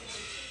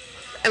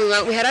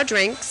 And we had our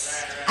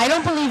drinks. I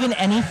don't believe in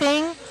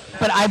anything,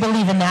 but I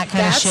believe in that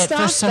kind of shit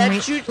for some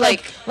reason.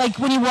 Like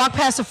when you walk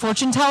past a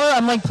fortune teller,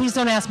 I'm like, please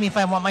don't ask me if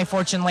I want my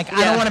fortune. Like,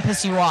 I don't want to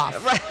piss you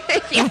off. Right.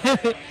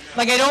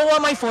 Like, I don't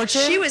want my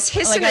fortune. She was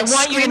hissing and I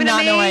want you to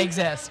not know I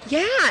exist.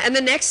 Yeah, and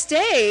the next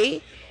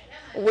day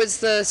was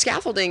the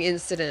scaffolding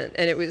incident,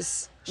 and it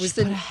was put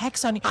a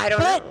hex on you. I don't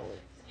know.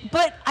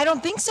 But I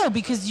don't think so,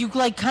 because you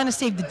like kind of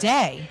saved the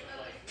day.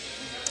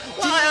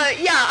 Well,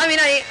 yeah. I mean,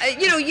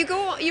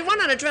 you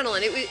run on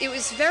adrenaline. It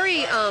was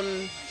very.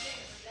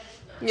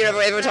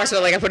 Everyone talks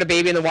about like I put a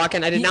baby in the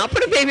walk-in. I did not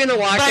put a baby in the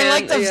walk-in. But I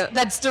like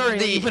that story.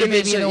 That you put a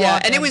baby in the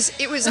walk-in. And it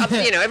was up.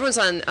 Everyone's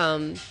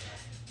on.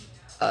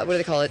 What do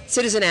they call it?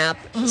 Citizen app.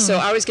 Mm-hmm. So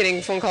I was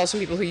getting phone calls from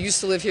people who used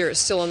to live here,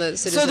 still on the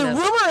Citizen app. So the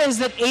rumor is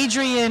that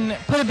Adrianne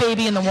put a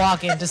baby in the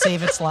walk-in to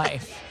save its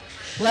life.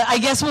 I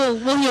guess we'll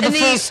hear the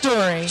full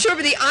story. Sure,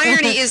 but the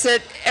irony is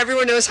that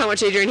everyone knows how much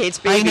Adrianne hates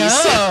babies.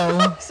 I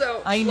know.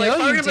 So I know if I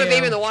were you to put a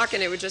baby in the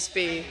walk-in, it would just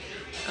be...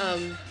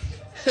 I'm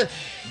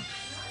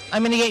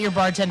going to get your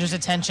bartender's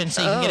attention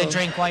so you can get a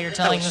drink while you're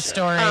telling the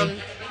story.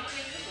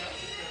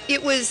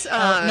 It was...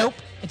 nope,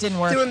 it didn't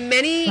work. There were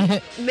many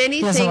things...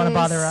 He doesn't want to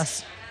bother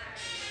us.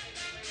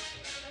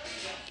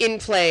 ...in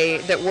play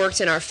that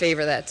worked in our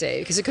favor that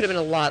day, because it could have been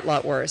a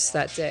lot worse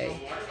that day.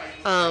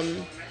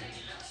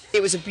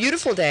 It was a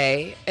beautiful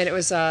day, and it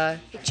was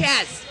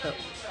Chaz.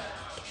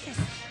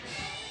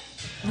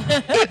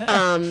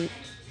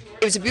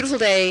 It was a beautiful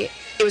day.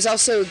 It was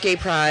also Gay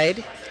Pride.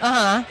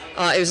 It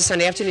was a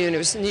Sunday afternoon. It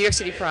was New York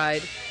City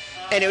Pride,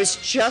 and it was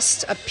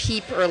just a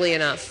peep early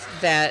enough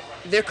that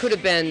there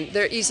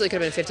easily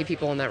could have been 50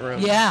 people in that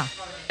room. Yeah.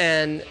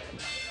 And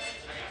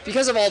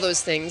because of all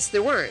those things,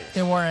 there weren't.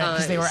 There weren't,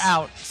 because they were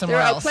out somewhere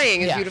else. They were out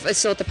playing. It's beautiful. It's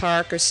still at the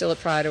park or still at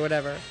Pride or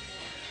whatever.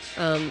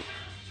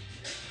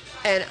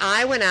 And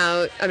I went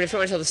out, if you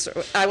want to tell the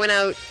story, I went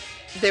out,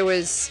 there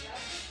was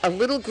a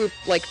little group,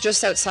 like,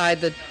 just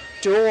outside the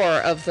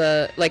door of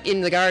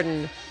in the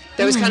garden.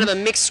 There was kind of a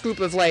mixed group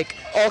of, like,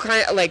 all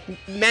kind of, like,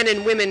 men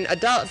and women,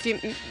 adults,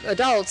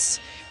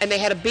 and they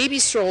had a baby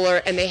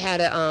stroller, and they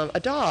had a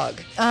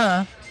dog.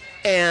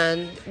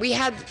 And we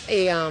had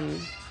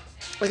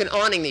like an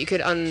awning that you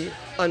could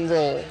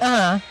unroll.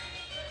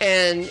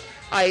 And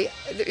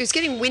it was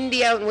getting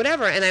windy out and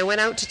whatever, and I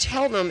went out to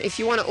tell them, if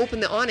you want to open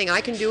the awning,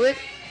 I can do it,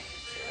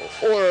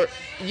 or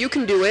you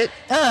can do it,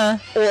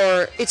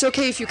 or it's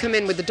okay if you come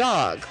in with the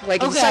dog.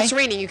 Like, if it starts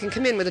raining, you can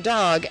come in with a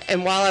dog.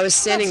 And while I was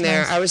standing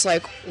there, I was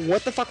like,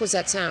 what the fuck was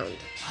that sound?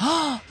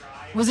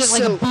 Was it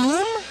like a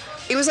boom?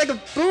 It was like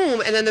a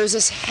boom, and then there was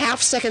this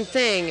half-second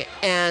thing,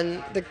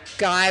 and the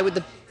guy with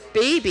the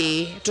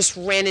baby just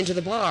ran into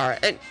the bar.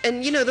 And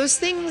those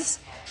things...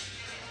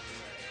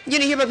 You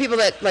hear about people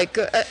that, like,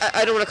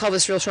 I don't want to call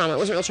this real trauma. It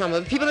wasn't real trauma.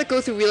 But people that go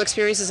through real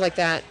experiences like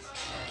that,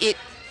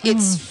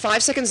 it's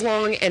 5 seconds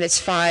long and it's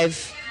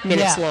 5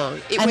 minutes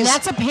long.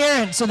 That's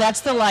apparent. So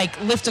that's the,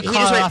 like, lift a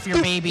car off your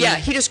baby. Yeah,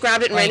 he just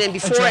grabbed it and ran in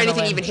before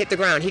anything even hit the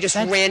ground. He just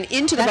ran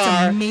into the bar.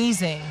 That's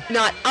amazing.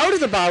 Not out of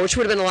the bar, which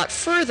would have been a lot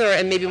further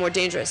and maybe more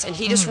dangerous. And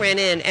he just ran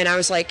in, and I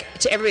was like,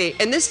 to everybody,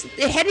 and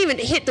it hadn't even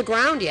hit the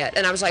ground yet.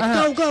 And I was like,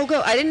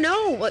 go. I didn't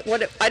know I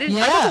thought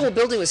the whole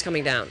building was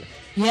coming down.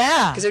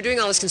 Yeah. Because they're doing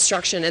all this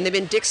construction, and they've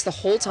been dicks the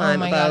whole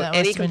time about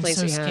any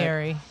complaints we had.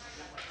 Scary.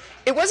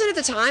 It wasn't at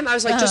the time. I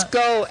was like, just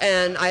go,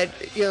 and like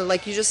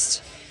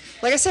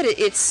I said,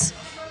 it's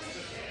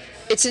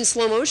in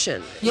slow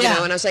motion.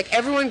 Yeah. And I was like,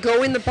 everyone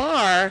go in the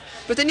bar,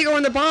 but then you go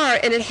in the bar,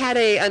 and it had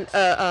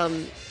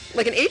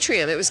like an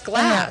atrium. It was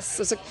glass. It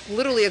was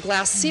literally a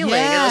glass ceiling,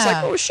 and I was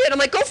like, oh shit! I'm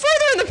like, go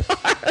further in the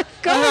bar,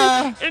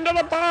 go into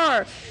the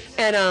bar,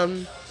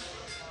 and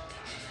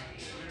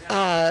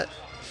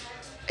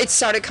it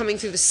started coming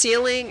through the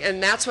ceiling,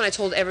 and that's when I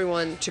told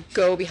everyone to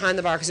go behind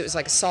the bar because it was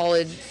like a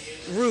solid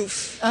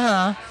roof.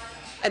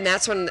 And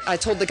that's when I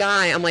told the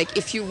guy, I'm like,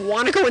 if you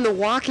want to go in the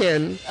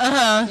walk-in,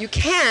 you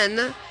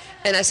can,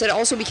 And I said,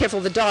 also be careful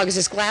of the dog, because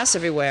there's glass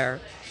everywhere.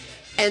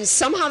 And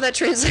somehow that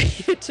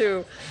translated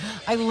to,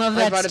 I love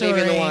that I brought story. a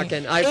baby in the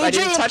walk-in. I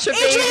didn't touch a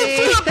baby. Adrian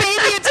threw a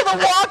baby into the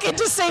walk-in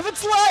to save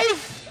its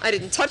life. I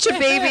didn't touch a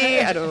baby.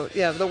 I don't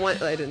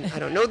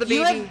know the baby.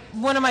 You had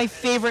one of my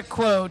favorite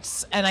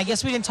quotes, and I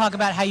guess we didn't talk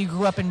about how you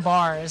grew up in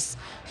bars.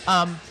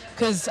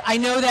 Because I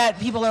know that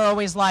people are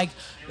always like,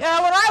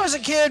 yeah, when I was a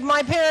kid,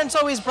 my parents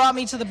always brought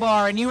me to the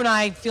bar, and you and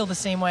I feel the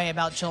same way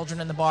about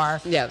children in the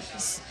bar. Yeah.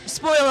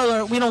 Spoiler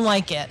alert, we don't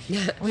like it.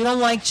 We don't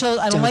like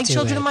children. I don't like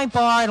children in my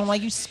bar. I don't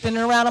like you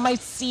spinning around on my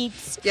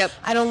seats. Yep.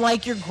 I don't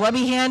like your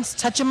grubby hands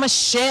touching my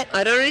shit.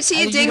 I don't really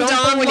see you ding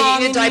dong when you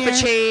need a diaper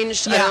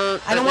changed. Yeah.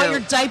 I don't want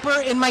your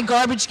diaper in my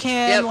garbage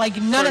can. Yep. Like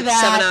none For of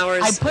that. 7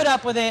 hours. I put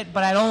up with it,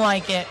 but I don't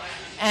like it.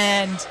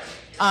 And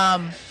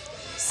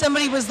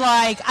somebody was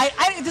like,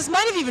 this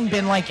might have even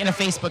been like in a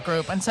Facebook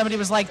group, and somebody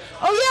was like,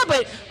 oh yeah,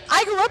 but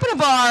I grew up in a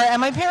bar and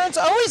my parents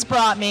always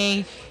brought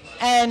me,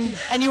 and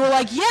you were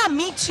like, yeah,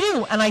 me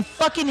too, and I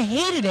fucking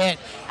hated it,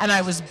 and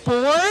I was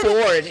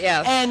bored,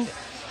 yeah, and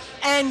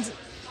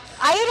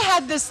I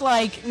had this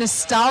like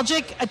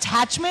nostalgic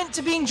attachment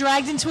to being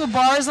dragged into a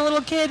bar as a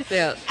little kid,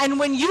 yeah, and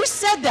when you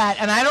said that,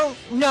 and I don't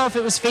know if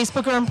it was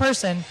Facebook or in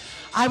person,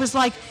 I was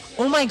like,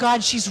 oh my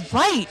God, she's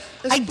right.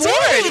 I did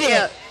hate it.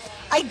 Yeah.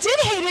 I did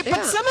hate it,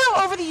 but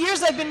somehow over the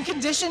years I've been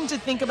conditioned to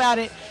think about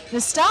it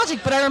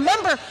nostalgic. But I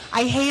remember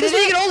I hated it. Because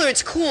when you get older,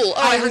 it's cool. Oh,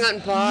 I hung out in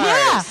bars.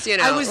 Yeah, you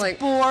know, I was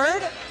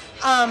bored.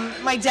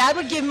 My dad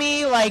would give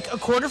me like a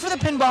quarter for the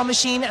pinball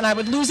machine, and I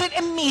would lose it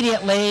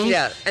immediately.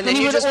 Yeah, and then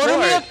he would just order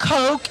bored. me a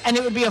Coke, and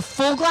it would be a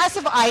full glass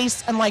of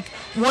ice and like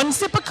one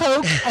sip of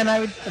Coke, and I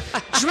would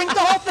drink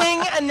the whole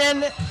thing, and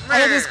then I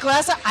had this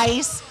glass of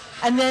ice,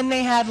 and then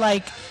they had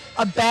like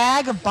a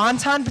bag of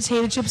Bonton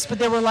potato chips, but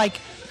there were like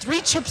 3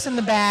 chips in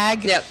the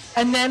bag, yep,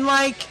 and then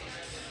like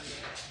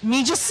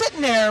me just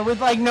sitting there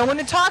with like no one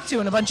to talk to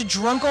and a bunch of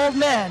drunk old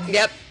men.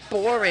 Yep,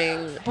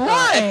 boring. Boring.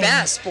 At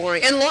best,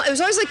 boring. And it was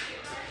always like,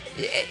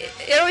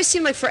 it always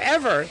seemed like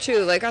forever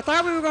too. Like I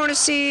thought we were going to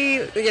see,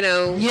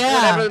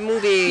 whatever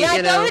movie. Yeah,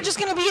 I thought we were just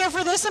going to be here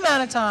for this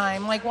amount of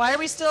time. Like, why are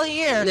we still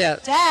here? Yeah.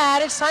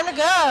 Dad, it's time to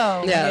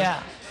go.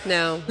 Yeah.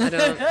 No, I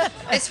don't.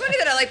 It's funny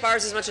that I like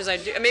bars as much as I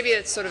do. Maybe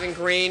it's sort of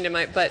ingrained in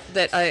but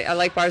that I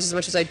like bars as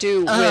much as I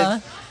do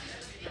with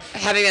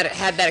having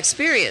had that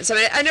experience. I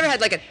mean, I never had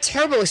like a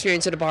terrible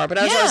experience at a bar, but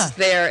I was always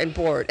there and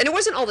bored. And it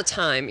wasn't all the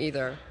time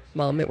either.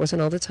 Mom, it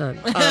wasn't all the time.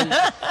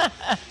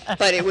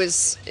 But it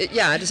was,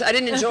 I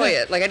didn't enjoy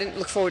it. Like, I didn't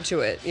look forward to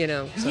it,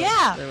 So,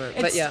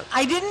 but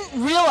I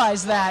didn't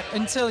realize that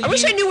until I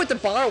wish I knew what the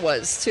bar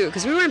was, too,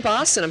 because we were in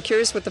Boston. I'm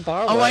curious what the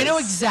bar was. Oh, I know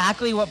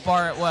exactly what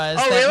bar it was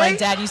that my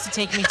dad used to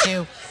take me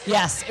to.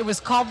 Yes, it was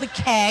called The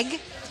Keg.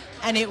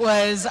 And it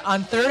was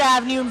on 3rd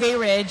Avenue in Bay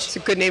Ridge. It's a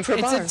good name for a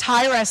bar. It's a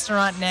Thai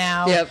restaurant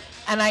now. Yep.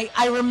 And I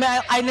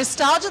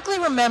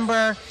nostalgically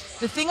remember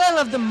the thing I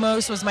loved the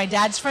most was my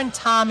dad's friend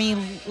Tommy.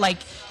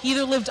 Like, he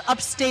either lived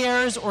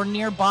upstairs or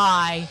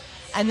nearby.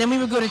 And then we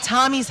would go to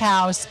Tommy's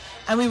house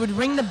and we would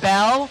ring the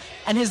bell,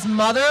 and his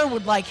mother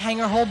would like hang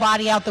her whole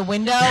body out the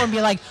window and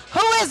be like,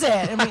 "Who is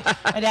it?" And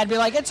my dad would be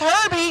like, "It's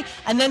Herbie."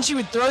 And then she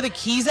would throw the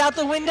keys out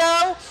the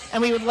window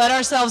and we would let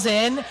ourselves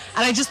in. And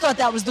I just thought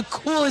that was the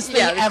coolest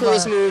thing ever.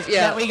 Coolest move,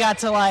 that we got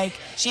to like,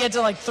 she had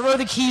to like throw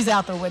the keys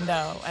out the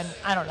window, and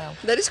I don't know.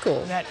 That is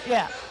cool.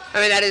 I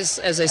mean, that is,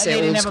 as I say,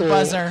 old school. They didn't have a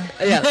buzzer.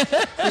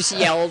 Yeah, just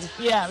yelled.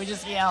 Yeah, we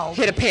just yelled.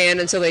 Hit a pan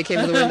until they came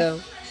to the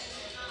window.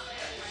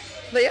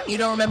 But yeah. You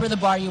don't remember the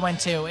bar you went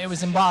to? It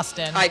was in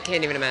Boston. I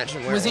can't even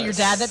imagine where was it your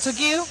dad that took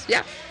you?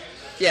 Yeah.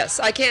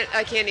 Yes. I can't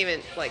even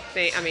like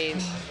think. I mean,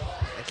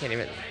 I can't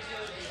even.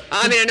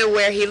 I mean, I know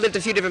where he lived.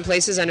 A few different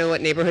places. I know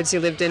what neighborhoods he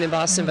lived in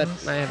Boston, but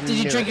I have.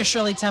 Did you drink a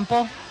Shirley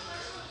Temple?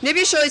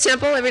 Maybe a Shirley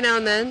Temple every now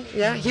and then.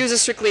 Yeah. He was a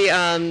strictly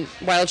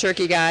wild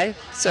turkey guy.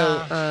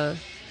 So,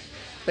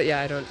 but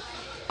yeah, I don't.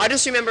 I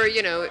just remember,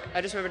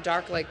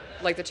 dark,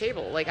 like the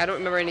table. Like, I don't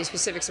remember any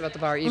specifics about the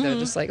bar either.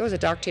 Just like, it was a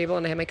dark table,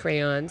 and I had my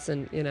crayons,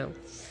 and,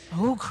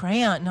 Oh,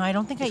 crayon. No, I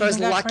don't think I even was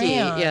got lucky,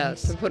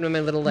 crayons. so putting them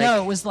in little, like...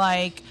 No, it was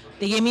like,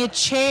 they gave me a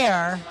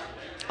chair.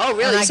 Oh,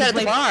 really? You sat at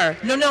the bar?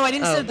 No, I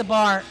didn't sit at the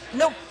bar.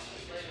 No,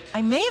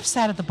 I may have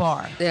sat at the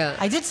bar. Yeah.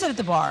 I did sit at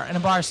the bar, in a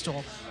bar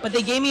stool. But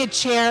they gave me a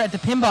chair at the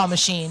pinball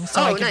machine,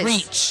 so I could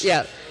reach.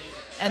 Yeah.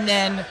 And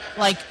then,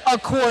 like, a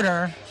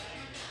quarter,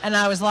 and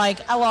I was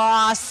like, I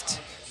lost...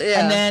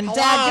 Yeah. And then, Dad,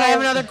 can I have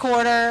another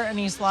quarter? And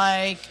he's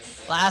like,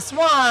 last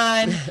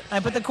one.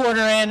 I put the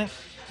quarter in.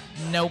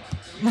 Nope.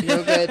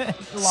 No good.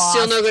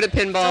 Still no good at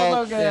pinball. Still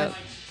no good. Yeah.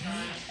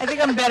 I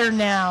think I'm better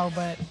now,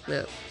 but...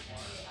 Yeah.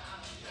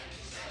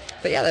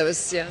 But yeah, that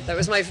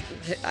was my...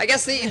 I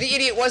guess the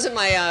idiot wasn't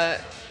my...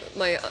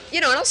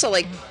 and also,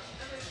 like...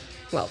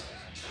 Well...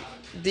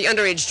 The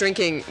underage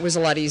drinking was a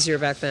lot easier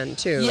back then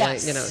too.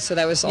 Yes. Like, so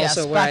that was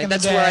also where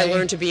I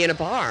learned to be in a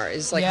bar,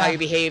 is like how you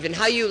behaved and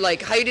how you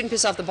didn't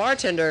piss off the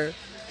bartender.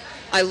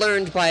 I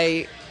learned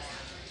by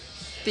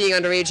being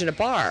underage in a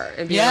bar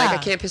and being like, I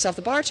can't piss off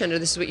the bartender.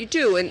 This is what you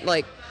do, and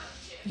like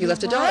you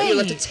left a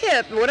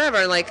tip and whatever,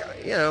 and like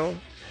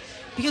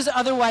Because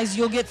otherwise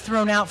you'll get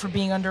thrown out for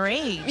being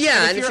underage.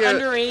 Yeah. And if you're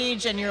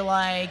underage and you're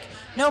like,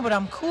 no, but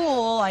I'm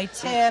cool, I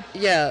tip.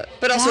 Yeah,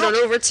 but also don't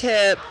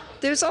over-tip.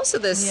 There's also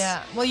this...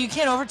 Yeah, well, you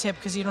can't over-tip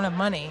because you don't have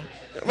money.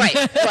 Right.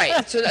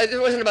 So it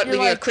wasn't about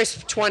leaving a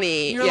crisp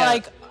 20. You're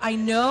like, I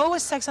know a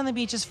Sex on the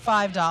Beach is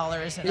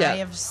 $5 and I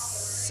have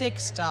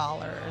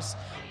 $6,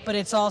 but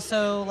it's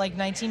also like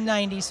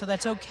 1990, so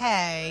that's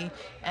okay.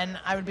 And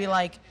I would be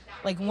like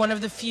one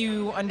of the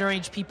few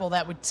underage people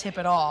that would tip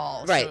at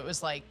all. Right. So it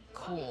was like,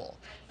 cool.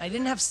 I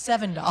didn't have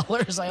 $7. I only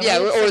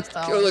or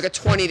 $6. or like a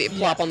 20 that you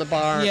plop on the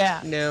bar.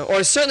 Yeah. No,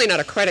 or certainly not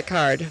a credit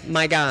card.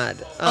 My God.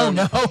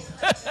 No.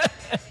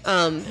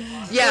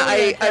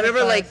 I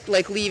remember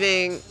like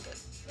leaving.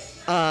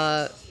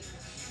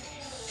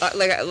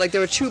 Like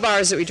there were 2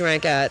 bars that we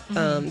drank at.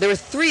 There were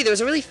 3. There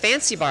was a really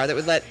fancy bar that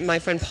would let my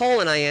friend Paul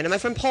and I in. And my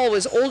friend Paul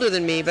was older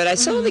than me, but I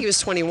still don't think he was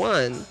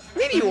 21.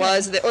 Maybe he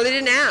was, or they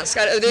didn't ask.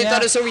 They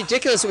thought it was so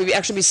ridiculous that we'd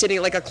actually be sitting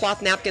at like a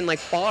cloth napkin like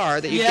bar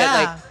that you'd get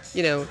like,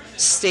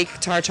 steak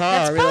tartare.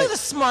 That's probably the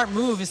smart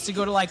move, is to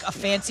go to like a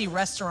fancy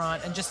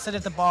restaurant and just sit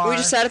at the bar. We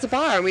just sat at the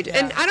bar,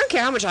 and I don't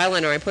care how much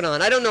eyeliner I put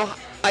on. I don't know.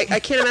 I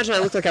can't imagine I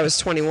looked like I was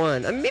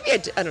 21. I mean, maybe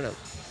I don't know.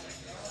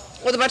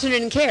 Well, the bartender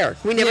didn't care.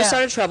 We never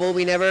started trouble.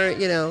 We never, I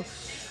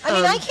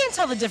mean, I can't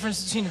tell the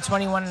difference between a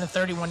 21 and a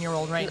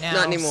 31-year-old right now.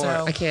 Not anymore.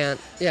 So. I can't.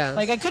 Yeah.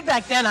 Like, I could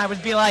back then. I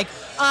would be like,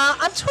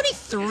 I'm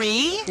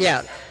 23.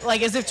 Yeah.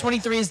 Like, as if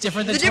 23 is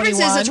different than 21. The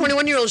difference is a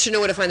 21-year-old should know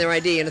where to find their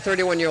ID, and a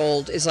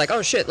 31-year-old is like,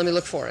 oh, shit, let me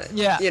look for it.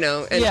 Yeah.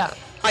 And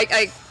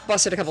I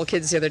busted a couple of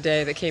kids the other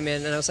day that came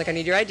in, and I was like, I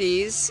need your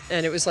IDs.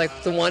 And it was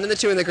like the 1 and the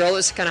 2, and the girl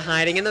was kind of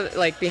hiding in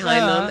the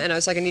behind them. And I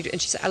was like, I need you.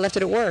 And she said, I left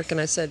it at work. And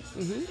I said,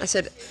 I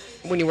said,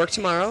 when you work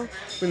tomorrow,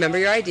 remember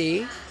your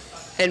ID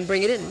and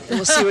bring it in, and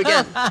we'll see you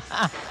again.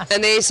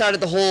 And they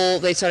started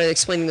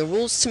explaining the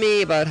rules to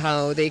me about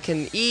how they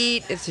can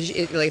eat if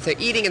they're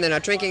eating and they're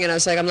not drinking. And I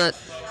was like, I'm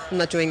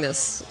not doing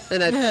this.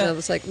 And I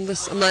was like, I'm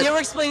not. They were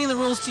explaining the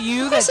rules to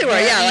you. Yes, they were.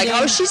 Yeah, like,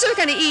 oh, she's not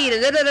gonna eat,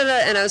 and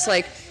And I was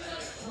like,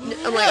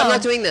 I'm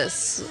not doing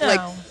this. No.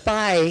 Like,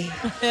 bye.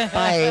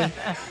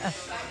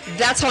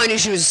 That's how I knew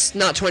she was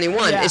not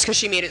 21. Yeah. Is because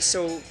she made it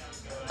so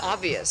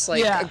obvious.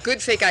 Like, a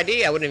good fake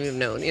ID, I wouldn't have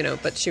known,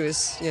 But she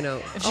was, If she's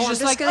I'm just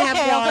just like, gonna okay,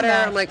 have water.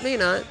 I'll I'm like, no, you're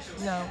not.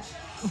 No.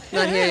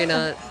 Not here, you're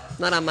not.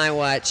 Not on my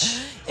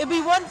watch. It'd be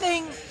one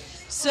thing.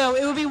 So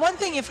it would be one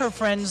thing if her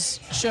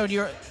friends showed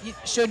you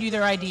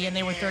their ID and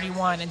they were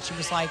 31, and she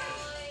was like,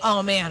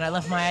 oh man, I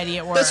left my ID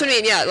at work. That's what I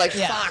mean,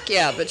 fuck,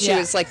 yeah. But she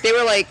was like, they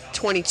were like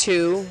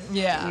 22,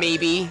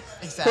 maybe,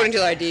 exactly. according to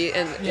their ID.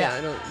 And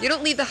you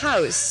don't leave the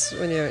house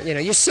when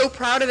you're so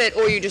proud of it,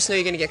 or you just know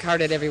you're going to get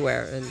carded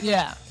everywhere. And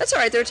that's all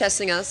right. They're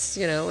testing us,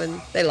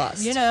 and they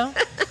lost.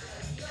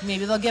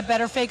 Maybe they'll get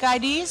better fake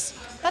IDs.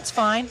 That's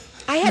fine.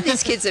 I had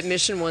these kids at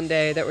Mission one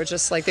day that were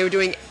just like, they were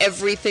doing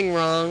everything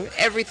wrong.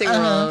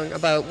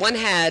 About one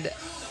had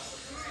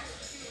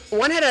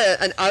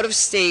an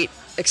out-of-state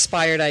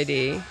expired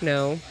ID.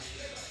 No.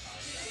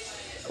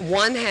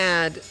 One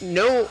had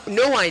no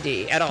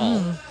ID at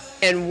all,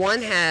 and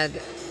one had,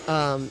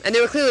 and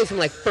they were clearly from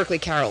like Berkeley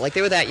Carroll, like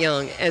they were that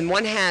young. And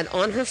one had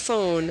on her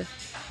phone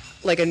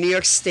like a New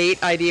York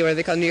State ID, or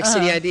they call it New York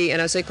City ID.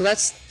 And I was like, well,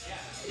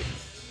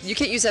 you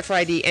can't use that for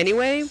ID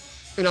anyway.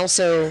 And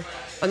also,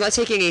 I'm not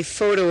taking a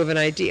photo of an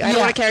ID. I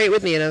don't want to carry it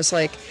with me. And I was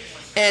like,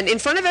 and in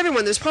front of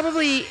everyone, there's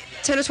probably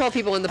 10 or 12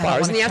 people in the bar. It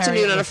was in the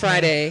afternoon on a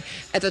Friday.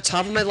 At the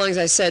top of my lungs,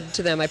 I said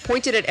to them, I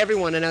pointed at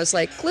everyone, and I was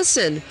like,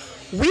 listen,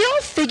 we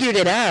all figured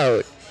it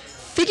out.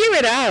 Figure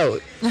it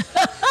out.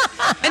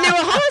 And they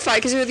were horrified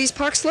because there were these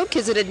Park Slope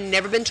kids that had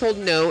never been told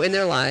no in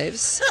their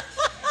lives.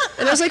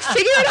 And I was like,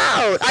 figure it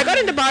out. I got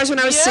into bars when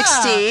I was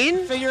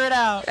 16. Figure it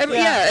out. And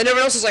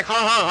everyone else was like,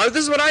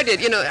 this is what I did.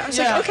 I was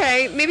like,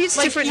 okay, maybe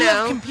it's different now.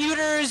 You have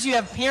computers, you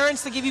have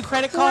parents that give you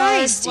credit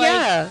cards.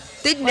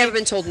 They'd never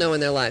been told no in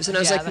their lives. And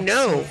I was like,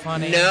 no.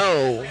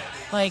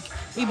 Like,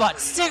 we bought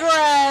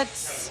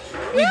cigarettes,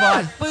 we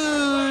bought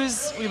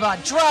booze, we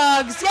bought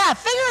drugs. Yeah,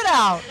 figure it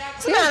out.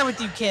 What's the matter with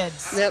you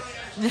kids? Yep.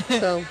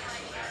 So,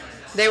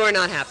 they were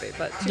not happy,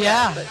 but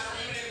yeah.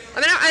 I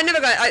mean, I never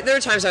got. There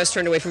were times I was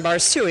turned away from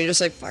bars too, and you're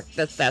just like, "Fuck,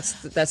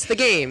 that's the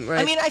game, right?"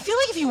 I mean, I feel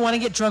like if you want to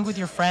get drunk with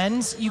your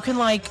friends, you can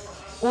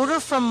order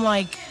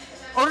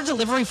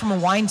delivery from a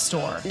wine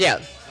store. Yeah.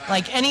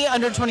 Like any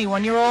under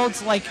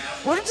 21-year-olds,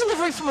 order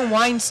delivery from a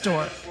wine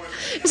store.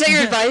 Is that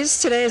your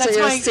advice today? That's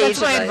my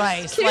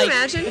advice. Can you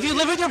imagine? If you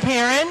live with your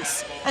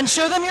parents and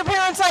show them your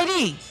parents'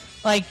 ID,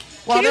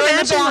 Can you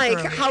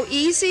imagine how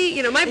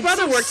easy? My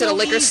brother worked at a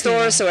liquor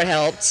store, so it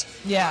helped.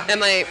 Yeah. And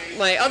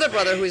my other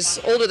brother, who's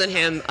older than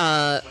him,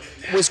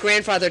 was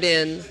grandfathered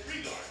in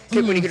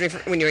when you could drink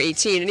when you were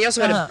 18, and he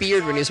also had a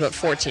beard when he was about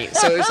 14,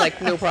 so it was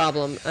like no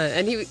problem.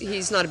 And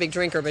he's not a big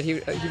drinker, but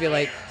he'd be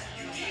like,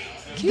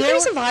 "Can you give me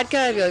some vodka?"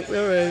 I'd be like, "All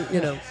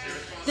right,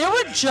 There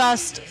were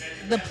just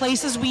the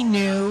places we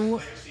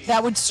knew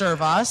that would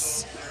serve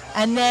us,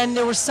 and then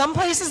there were some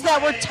places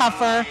that were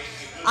tougher.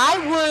 I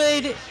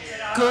would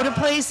go to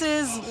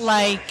places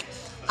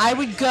I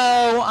would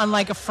go on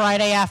a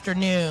Friday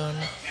afternoon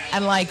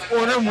and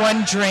order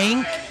one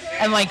drink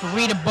and like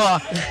read a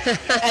book.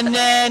 And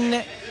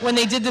then when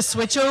they did the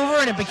switch over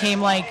and it became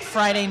like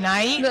Friday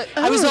night,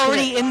 I was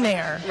already in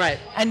there. Right.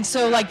 And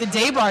so like the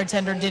day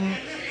bartender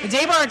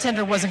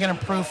wasn't going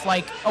to proof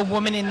like a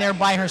woman in there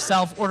by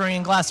herself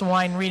ordering a glass of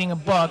wine, reading a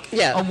book.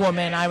 Yeah. A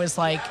woman. I was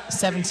like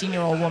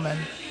 17-year-old woman.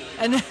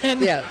 And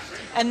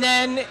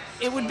then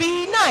it would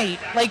be night.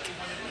 Like,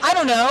 I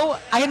don't know.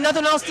 I had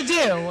nothing else to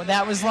do.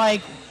 That was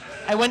like,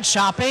 I went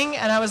shopping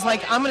and I was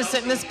like, I'm going to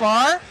sit in this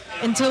bar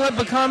until it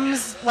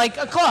becomes like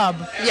a club.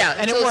 Yeah,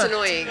 and until it worked. it's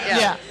annoying.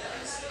 Yeah.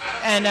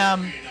 And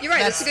you're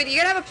right. That's good. You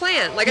gotta have a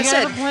plan. Like I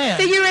said, have a plan.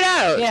 Figure it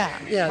out.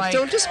 Yeah. Like,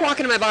 don't just walk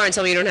into my bar and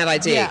tell me you don't have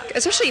ID. Yeah.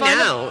 Especially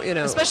now,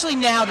 Especially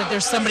now that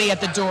there's somebody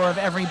at the door of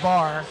every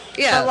bar.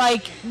 Yeah. But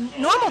like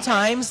normal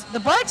times, the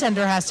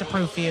bartender has to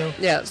proof you.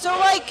 Yeah. So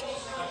like,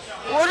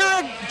 order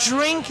a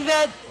drink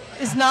that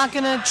is not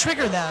gonna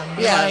trigger them.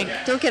 Yeah.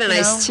 Like, don't get an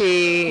iced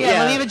tea. Yeah.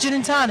 Let me have a gin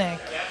and tonic.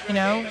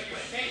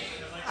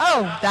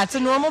 Oh, that's a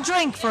normal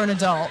drink for an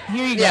adult.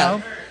 Here you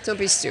go. Don't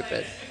be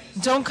stupid.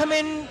 Don't come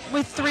in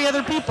with 3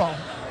 other people.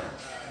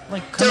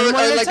 Like, come in Don't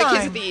one at a like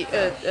time. the kids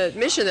at the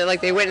admission that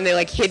like they went and they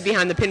like hid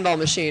behind the pinball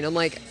machine. I'm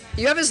like,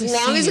 you have as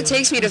long as it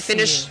takes me to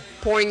finish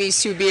pouring these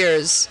 2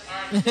 beers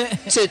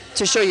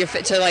to show your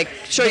to like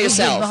show They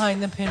yourself. hid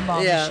behind the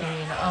pinball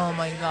machine. Oh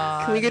my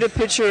god. Can we get a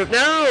picture of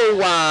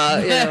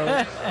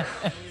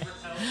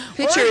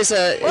Picture is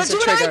a or is do a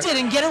what trigger. I did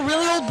and get a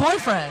really old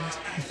boyfriend.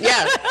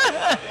 Yeah.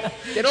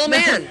 Good old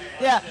man.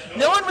 Yeah.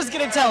 No one was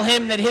gonna tell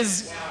him that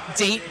his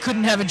date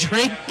couldn't have a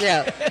drink.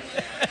 Yeah.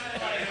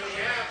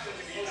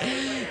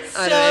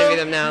 I don't envy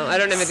them now. I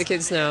don't envy the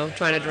kids now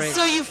trying to drink.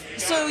 So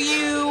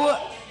you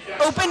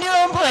opened your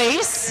own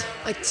place.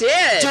 I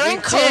did. During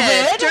We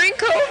COVID? did. During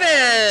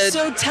COVID.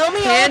 So tell me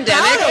all Pandemic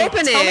about it.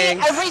 opening. Tell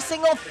me every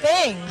single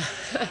thing.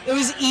 It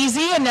was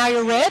easy and now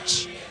you're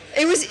rich?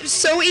 It was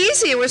so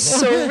easy. It was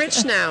so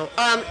rich now.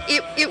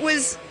 It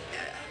was.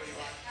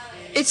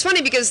 It's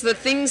funny because the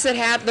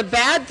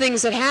bad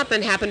things that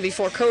happened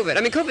before COVID.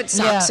 I mean, COVID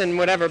sucks and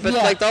whatever, but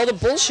like all the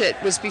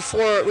bullshit was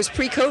before. It was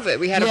pre-COVID.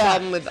 We had a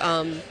problem with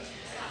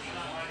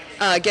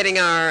getting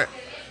our.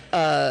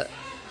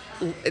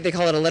 They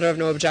call it a letter of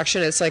no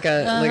objection. It's like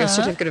a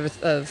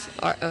certificate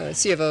of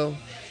C of O.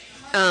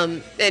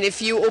 And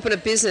if you open a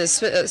business,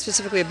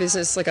 specifically a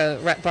business like a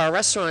bar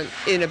restaurant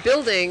in a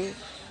building,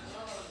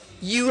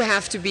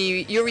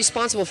 you're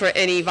responsible for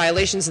any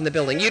violations in the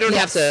building. You don't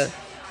have to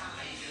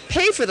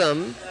pay for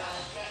them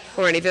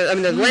or anything. I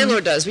mean, the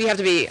landlord does. We have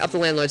to be up the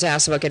landlord's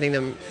ass about getting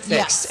them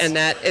fixed. And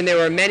there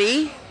were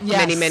many.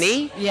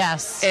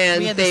 Yes.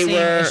 And we had they the same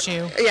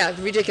were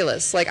issue.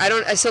 Ridiculous. Like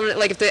I still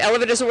like if the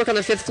elevator doesn't work on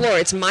the 5th floor,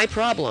 it's my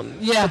problem.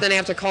 Yeah. But then I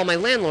have to call my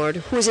landlord,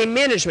 who is a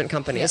management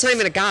company. It's not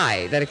even a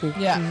guy that I can.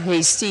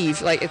 Hey,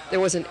 Steve. Like there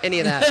wasn't any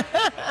of that.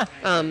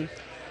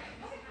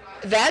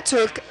 That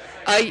took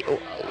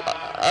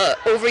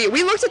over a year.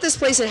 We looked at this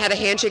place and had a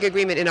handshake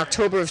agreement in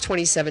October of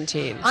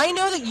 2017. I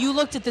know that you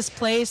looked at this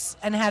place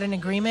and had an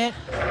agreement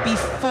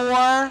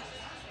before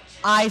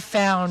I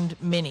found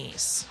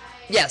Minnie's.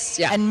 Yes,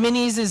 yeah. And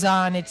Minnie's is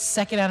on its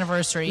 2nd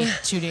anniversary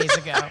 2 days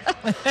ago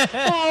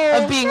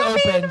of being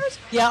opened.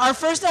 Yeah, our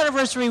first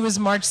anniversary was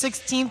March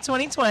 16th,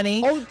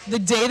 2020, the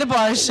day the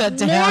bar shut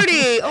down.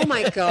 Morty! Oh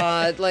my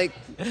God. Like,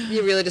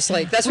 you really just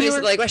like, that's what you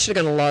said, like, I should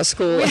have gone to law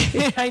school.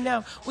 I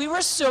know. We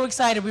were so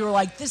excited. We were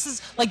like, this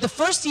is, like, the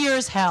first year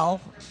is hell.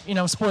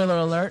 Spoiler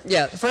alert.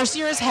 Yeah. The first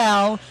year is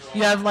hell.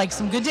 You have, like,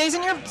 some good days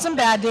and some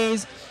bad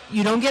days.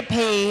 You don't get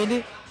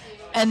paid.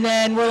 And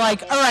then we're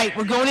like, all right,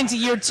 we're going into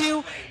year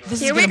 2.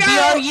 This is going to be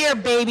our year,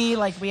 baby.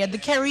 Like, we had the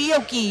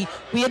karaoke.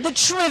 We had the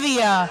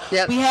trivia.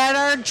 Yep. We had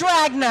our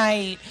drag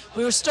night.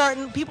 People were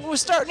starting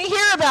to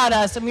hear about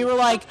us. And we were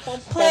like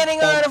planning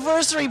our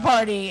anniversary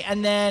party.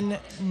 And then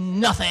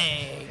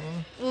nothing.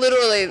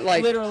 Literally,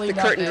 like, the nothing.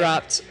 curtain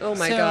dropped. Oh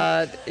my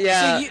God.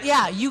 Yeah.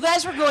 So, you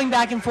guys were going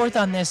back and forth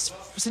on this.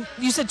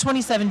 You said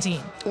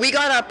 2017. We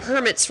got our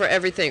permits for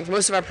everything, for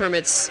most of our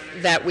permits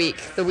that week,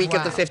 the week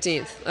of the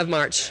 15th of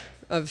March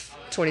of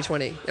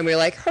 2020, and we were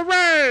like,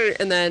 hooray!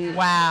 And then,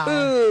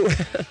 ooh,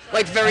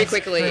 like very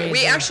quickly. Crazy.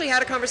 We actually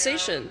had a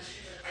conversation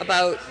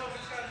about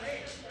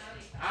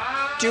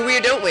do we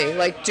or don't we?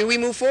 Like, do we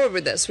move forward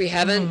with this? We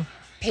haven't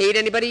paid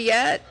anybody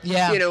yet.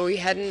 Yeah. We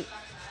hadn't.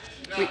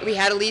 We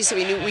had a lease that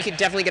we knew we could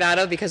definitely get out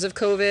of because of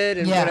COVID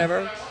and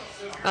whatever.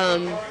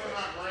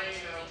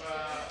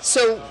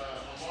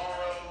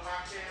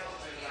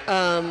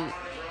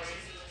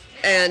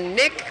 And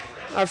Nick.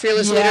 Our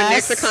fearless leader,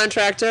 Nick, the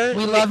contractor.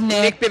 We love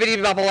Nick. Nick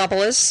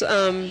Bibbidi-Bopolopoulos.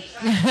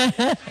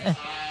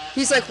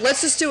 He's like,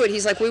 let's just do it.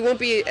 He's like, we won't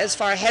be as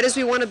far ahead as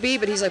we want to be,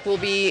 but he's like, we'll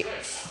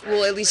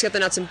at least get the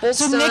nuts and bolts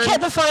done. So Nick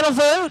had the final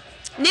vote?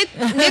 Nick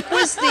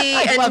was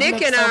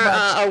Nick and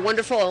our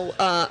wonderful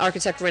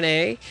architect,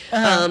 Renee.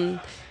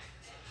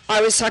 I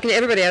was talking to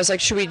everybody. I was like,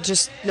 should we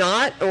just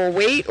not or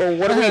wait or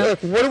what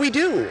do we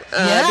do?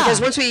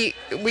 Because once we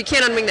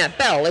can't unring that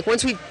bell. Like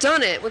once we've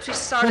done it, once we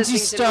started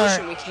things in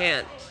motion, we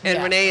can't.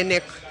 And Renee and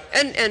Nick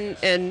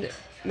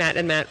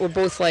and Matt were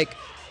both like,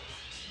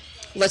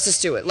 let's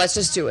just do it. Let's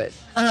just do it.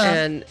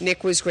 And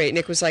Nick was great.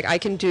 Nick was like, I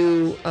can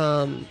do,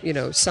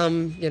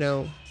 some,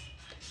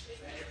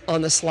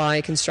 on the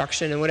sly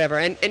construction and whatever.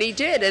 And he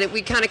did. And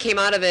we kind of came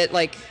out of it,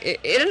 like, it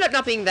ended up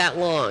not being that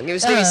long. It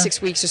was maybe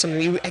 6 weeks or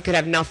something. I could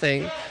have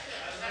nothing.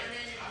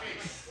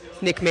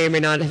 Nick may or may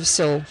not have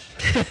still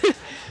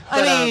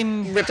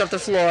ripped off the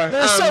floor.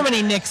 There's so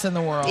many Nicks in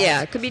the world.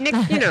 Yeah, it could be Nick,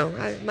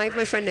 my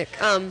friend Nick.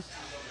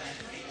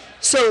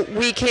 So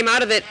we came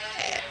out of it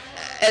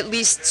at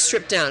least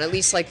stripped down, at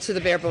least like to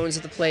the bare bones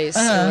of the place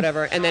or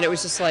whatever. And then it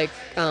was just like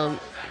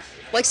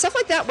stuff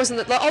like that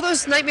wasn't all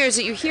those nightmares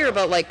that you hear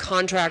about, like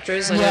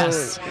contractors. I know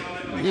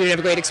you didn't have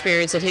a great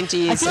experience at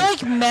Hinty's. I feel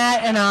like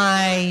Matt and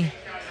I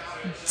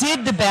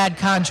did the bad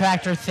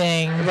contractor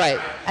thing. Right.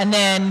 And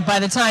then by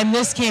the time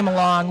this came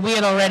along, we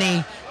had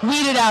already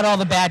weeded out all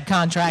the bad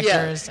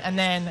contractors. Yeah. And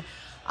then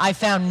I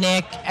found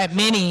Nick at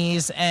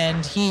Minnie's,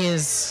 and he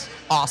is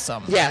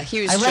awesome. Yeah,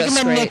 he was I just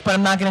recommend great. Nick, but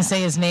I'm not going to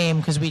say his name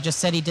because we just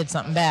said he did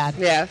something bad.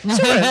 Yeah, sort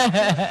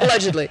of.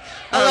 Allegedly.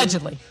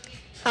 Allegedly.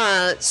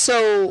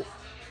 So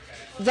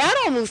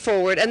that all moved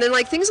forward, and then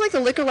like things like the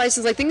liquor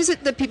license, like things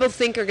that people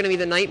think are going to be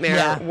the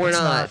nightmare were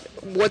not.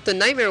 What the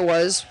nightmare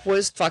was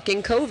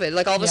fucking COVID.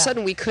 Like all of a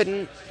sudden we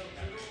couldn't.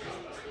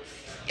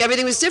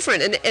 Everything was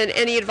different, and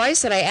any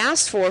advice that I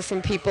asked for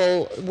from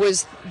people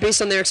was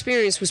based on their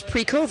experience was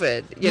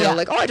pre-COVID. You know,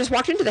 like, I just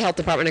walked into the health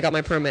department and got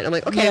my permit. I'm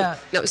like, okay,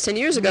 that was 10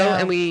 years ago,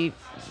 and we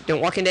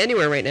don't walk into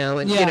anywhere right now,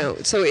 and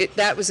so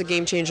that was a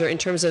game changer in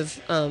terms of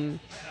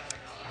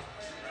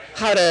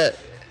how to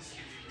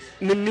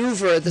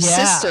maneuver the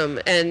system,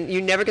 and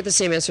you never get the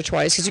same answer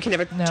twice because you can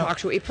never talk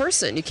to a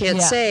person. You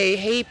can't say,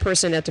 hey,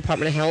 person at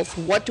Department of Health,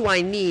 what do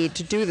I need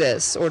to do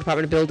this? Or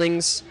Department of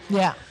Buildings.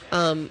 Yeah.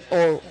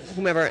 Or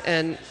whomever.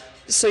 And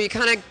so you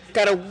kind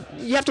of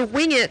you have to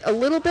wing it a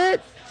little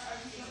bit.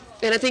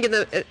 And I think at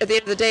the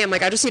end of the day, I'm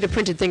like, I just need a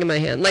printed thing in my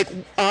hand. Like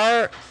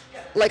I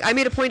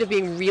made a point of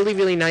being really,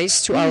 really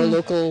nice to our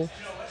local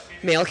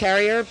mail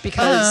carrier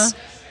because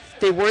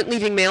they weren't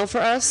leaving mail for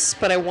us,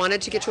 but I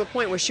wanted to get to a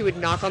point where she would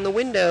knock on the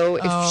window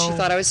if she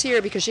thought I was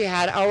here because she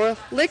had our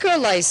liquor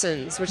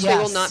license, which they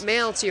will not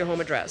mail to your home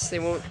address.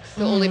 They'll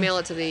only mail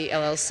it to the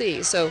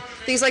LLC. So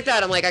things like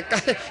that. I'm like, I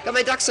got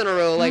my ducks in a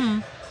row. Like,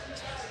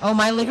 oh,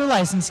 my liquor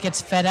license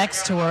gets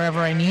FedEx to wherever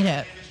I need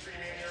it.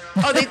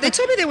 Oh, they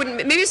told me they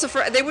wouldn't. Maybe it's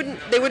they wouldn't.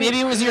 Maybe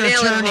it was your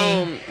mail attorney. It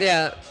home.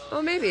 Yeah.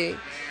 Oh, maybe.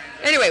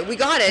 Anyway, we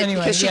got it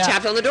because she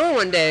tapped on the door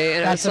one day,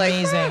 and that's I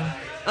was amazing.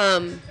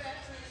 Like,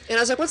 and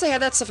I was like, once I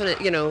had that stuff in it,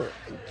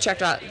 check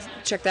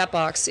that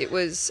box. It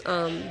was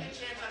the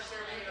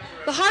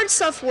hard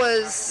stuff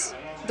was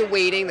the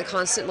waiting, the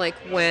constant like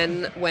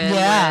when,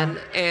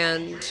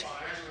 and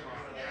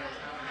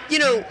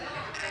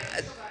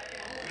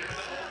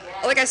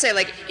like I say,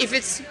 like if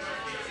it's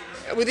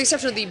with the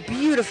exception of the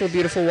beautiful,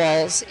 beautiful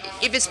walls,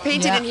 if it's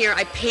painted in here,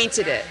 I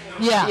painted it.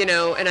 Yeah.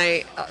 And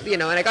I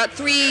got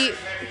 3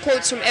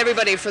 quotes from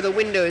everybody for the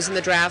windows and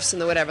the drafts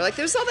and the whatever. Like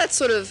there was all that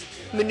sort of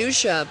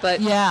minutia,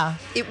 but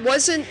it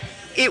wasn't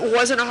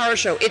a horror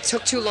show. It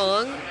took too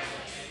long.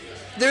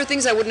 There are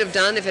things I wouldn't have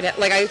done if it had,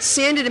 like I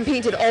sanded and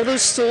painted all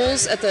those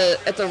stools at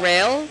the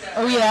rail.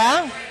 Oh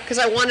yeah. Because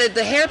I wanted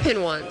the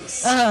hairpin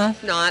ones,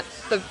 not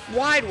the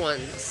wide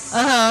ones.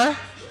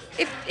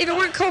 If it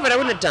weren't COVID, I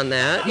wouldn't have done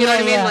that. You know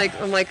what I mean? Like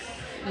I'm like,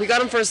 we got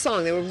them for a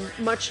song. They were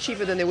much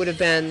cheaper than they would have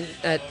been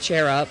at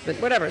Cheer Up and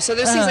whatever. So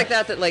there's things like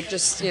that like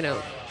just Cheer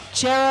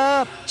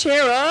Up.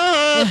 Cheer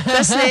Up.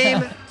 Best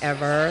name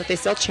ever. They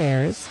sell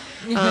chairs.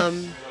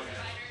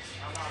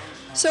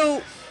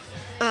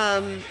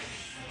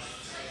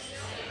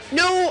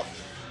 No,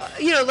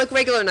 like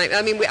regular night.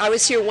 I mean, I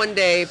was here one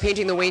day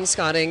painting the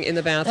wainscoting in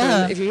the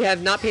bathroom. If you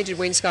have not painted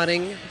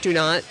wainscoting, do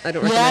not. I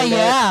don't recommend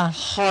it.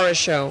 Horror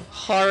show.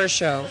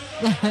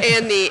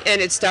 and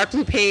it's dark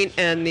blue paint,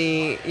 and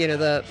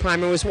the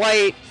primer was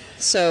white.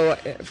 So,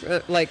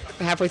 like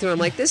halfway through, I'm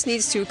like, this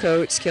needs 2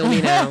 coats. Kill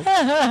me now.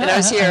 And I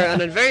was here on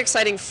a very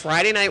exciting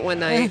Friday night one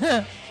night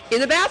in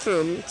the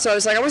bathroom. So I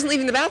was like, I wasn't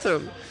leaving the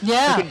bathroom.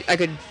 Yeah. I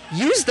could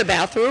use the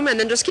bathroom and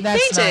then just keep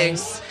painting.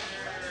 Nice.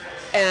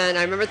 And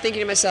I remember thinking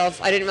to myself,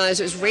 I didn't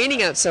realize it was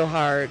raining out so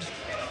hard.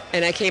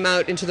 And I came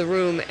out into the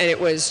room, and it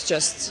was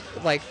just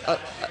like a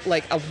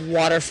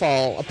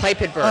waterfall. A pipe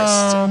had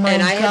burst. Oh my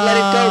God. I had let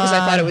it go because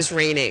I thought it was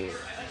raining.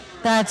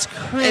 That's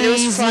crazy. And it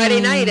was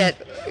Friday night at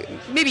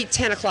maybe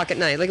 10 o'clock at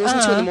night. Like, it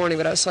wasn't 2 in the morning,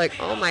 but I was like,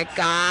 oh, my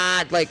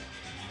God. Like,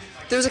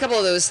 there was a couple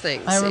of those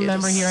things. I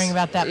remember hearing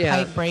about that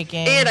pipe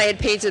breaking. And I had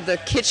painted the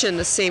kitchen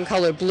the same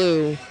color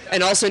blue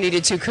and also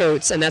needed 2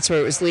 coats, and that's where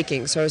it was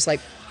leaking. So I was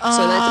like, so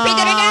then I had to paint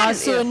it again.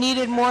 So it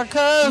needed more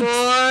coats.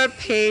 More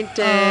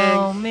painting.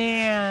 Oh,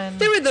 man.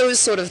 There were those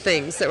sort of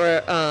things that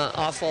were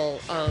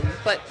awful,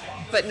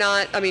 but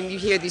not, I mean, you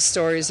hear these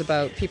stories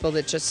about people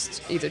that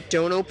just either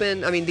don't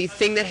open. I mean, the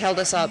thing that held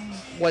us up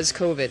was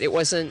COVID. It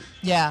wasn't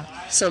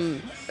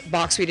some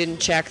box we didn't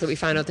check that we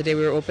found out the day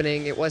we were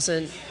opening. It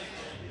wasn't,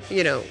 we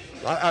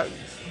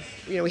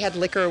had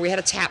liquor, we had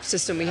a tap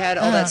system, we had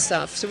all that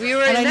stuff. So we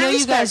were. And I know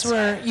you guys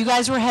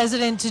were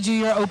hesitant to do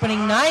your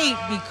opening night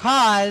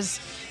because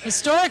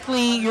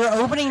historically, your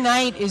opening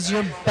night is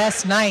your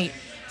best night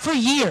for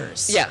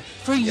years. Yeah.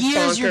 For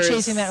years, you're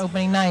chasing that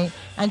opening night.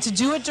 And to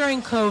do it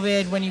during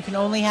COVID when you can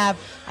only have,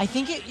 I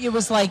think it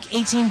was like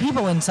 18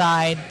 people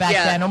inside back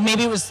then. Or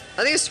maybe it was... I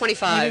think it was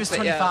 25. Maybe it was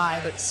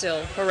 25. But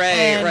still,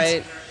 hooray,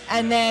 right?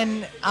 And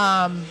then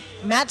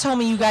Matt told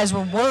me you guys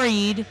were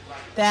worried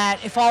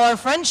that if all our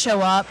friends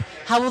show up,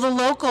 how will the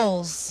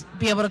locals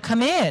be able to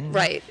come in?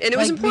 Right. And it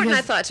was important,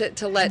 I thought,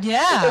 to let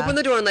open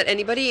the door and let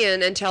anybody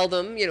in and tell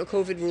them,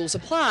 COVID rules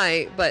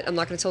apply, but I'm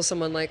not going to tell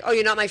someone like, oh,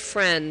 you're not my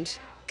friend.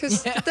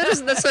 Because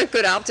that's not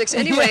good optics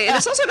anyway. And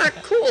it's also not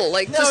cool.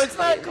 Like, no, it's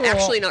not cool.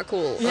 Actually not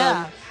cool.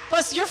 Yeah.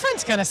 Plus, your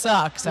friends kind of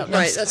suck. So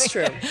right, that's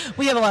true.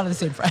 We have a lot of the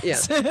same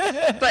friends.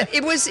 Yeah. But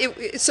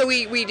so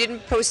we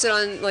didn't post it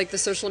on, like, the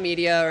social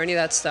media or any of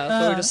that stuff.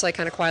 But we just, like,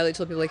 kind of quietly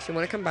told people, like, if you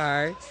want to come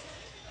by.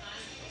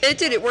 And it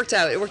did. It worked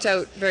out. It worked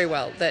out very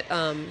well. That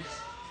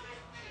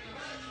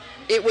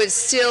it was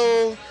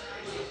still...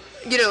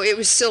 it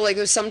was still like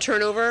there was some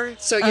turnover.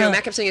 So,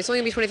 Matt kept saying it's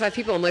only going to be 25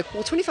 people. I'm like,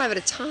 well, 25 at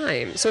a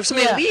time. So if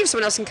somebody leaves,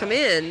 someone else can come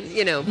in,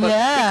 but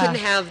we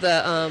couldn't have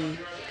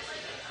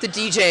the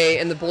DJ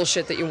and the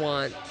bullshit that you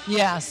want.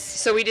 Yes.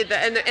 So we did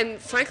that. And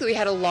frankly, we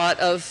had a lot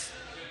of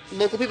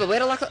local people. We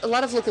had a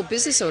lot of local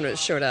business owners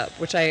showed up,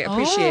 which I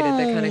appreciated.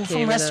 That kind of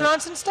came from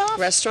restaurants and stuff?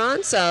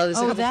 Restaurants. There's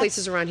a couple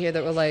places around here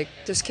that were like,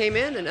 just came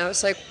in, and I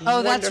was like,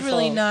 wonderful. That's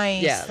really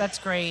nice. Yeah. That's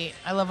great.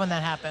 I love when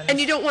that happens. And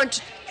you don't want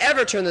to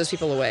ever turn those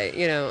people away,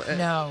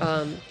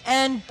 No.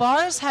 And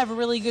bars have a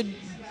really good,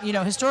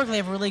 historically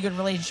have a really good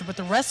relationship with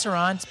the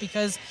restaurants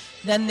because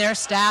then their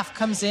staff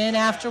comes in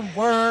after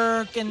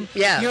work and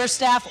your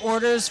staff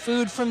orders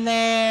food from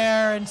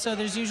there. And so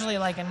there's usually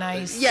like a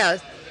nice... Yeah.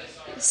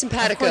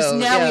 Simpatico. Of course,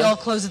 now we all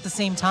close at the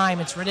same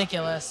time. It's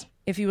ridiculous.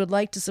 If you would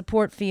like to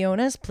support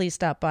Fiona's, please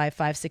stop by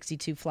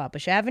 562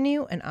 Flatbush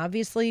Avenue. And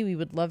obviously, we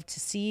would love to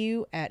see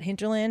you at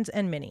Hinterlands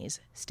and Minis.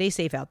 Stay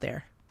safe out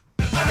there.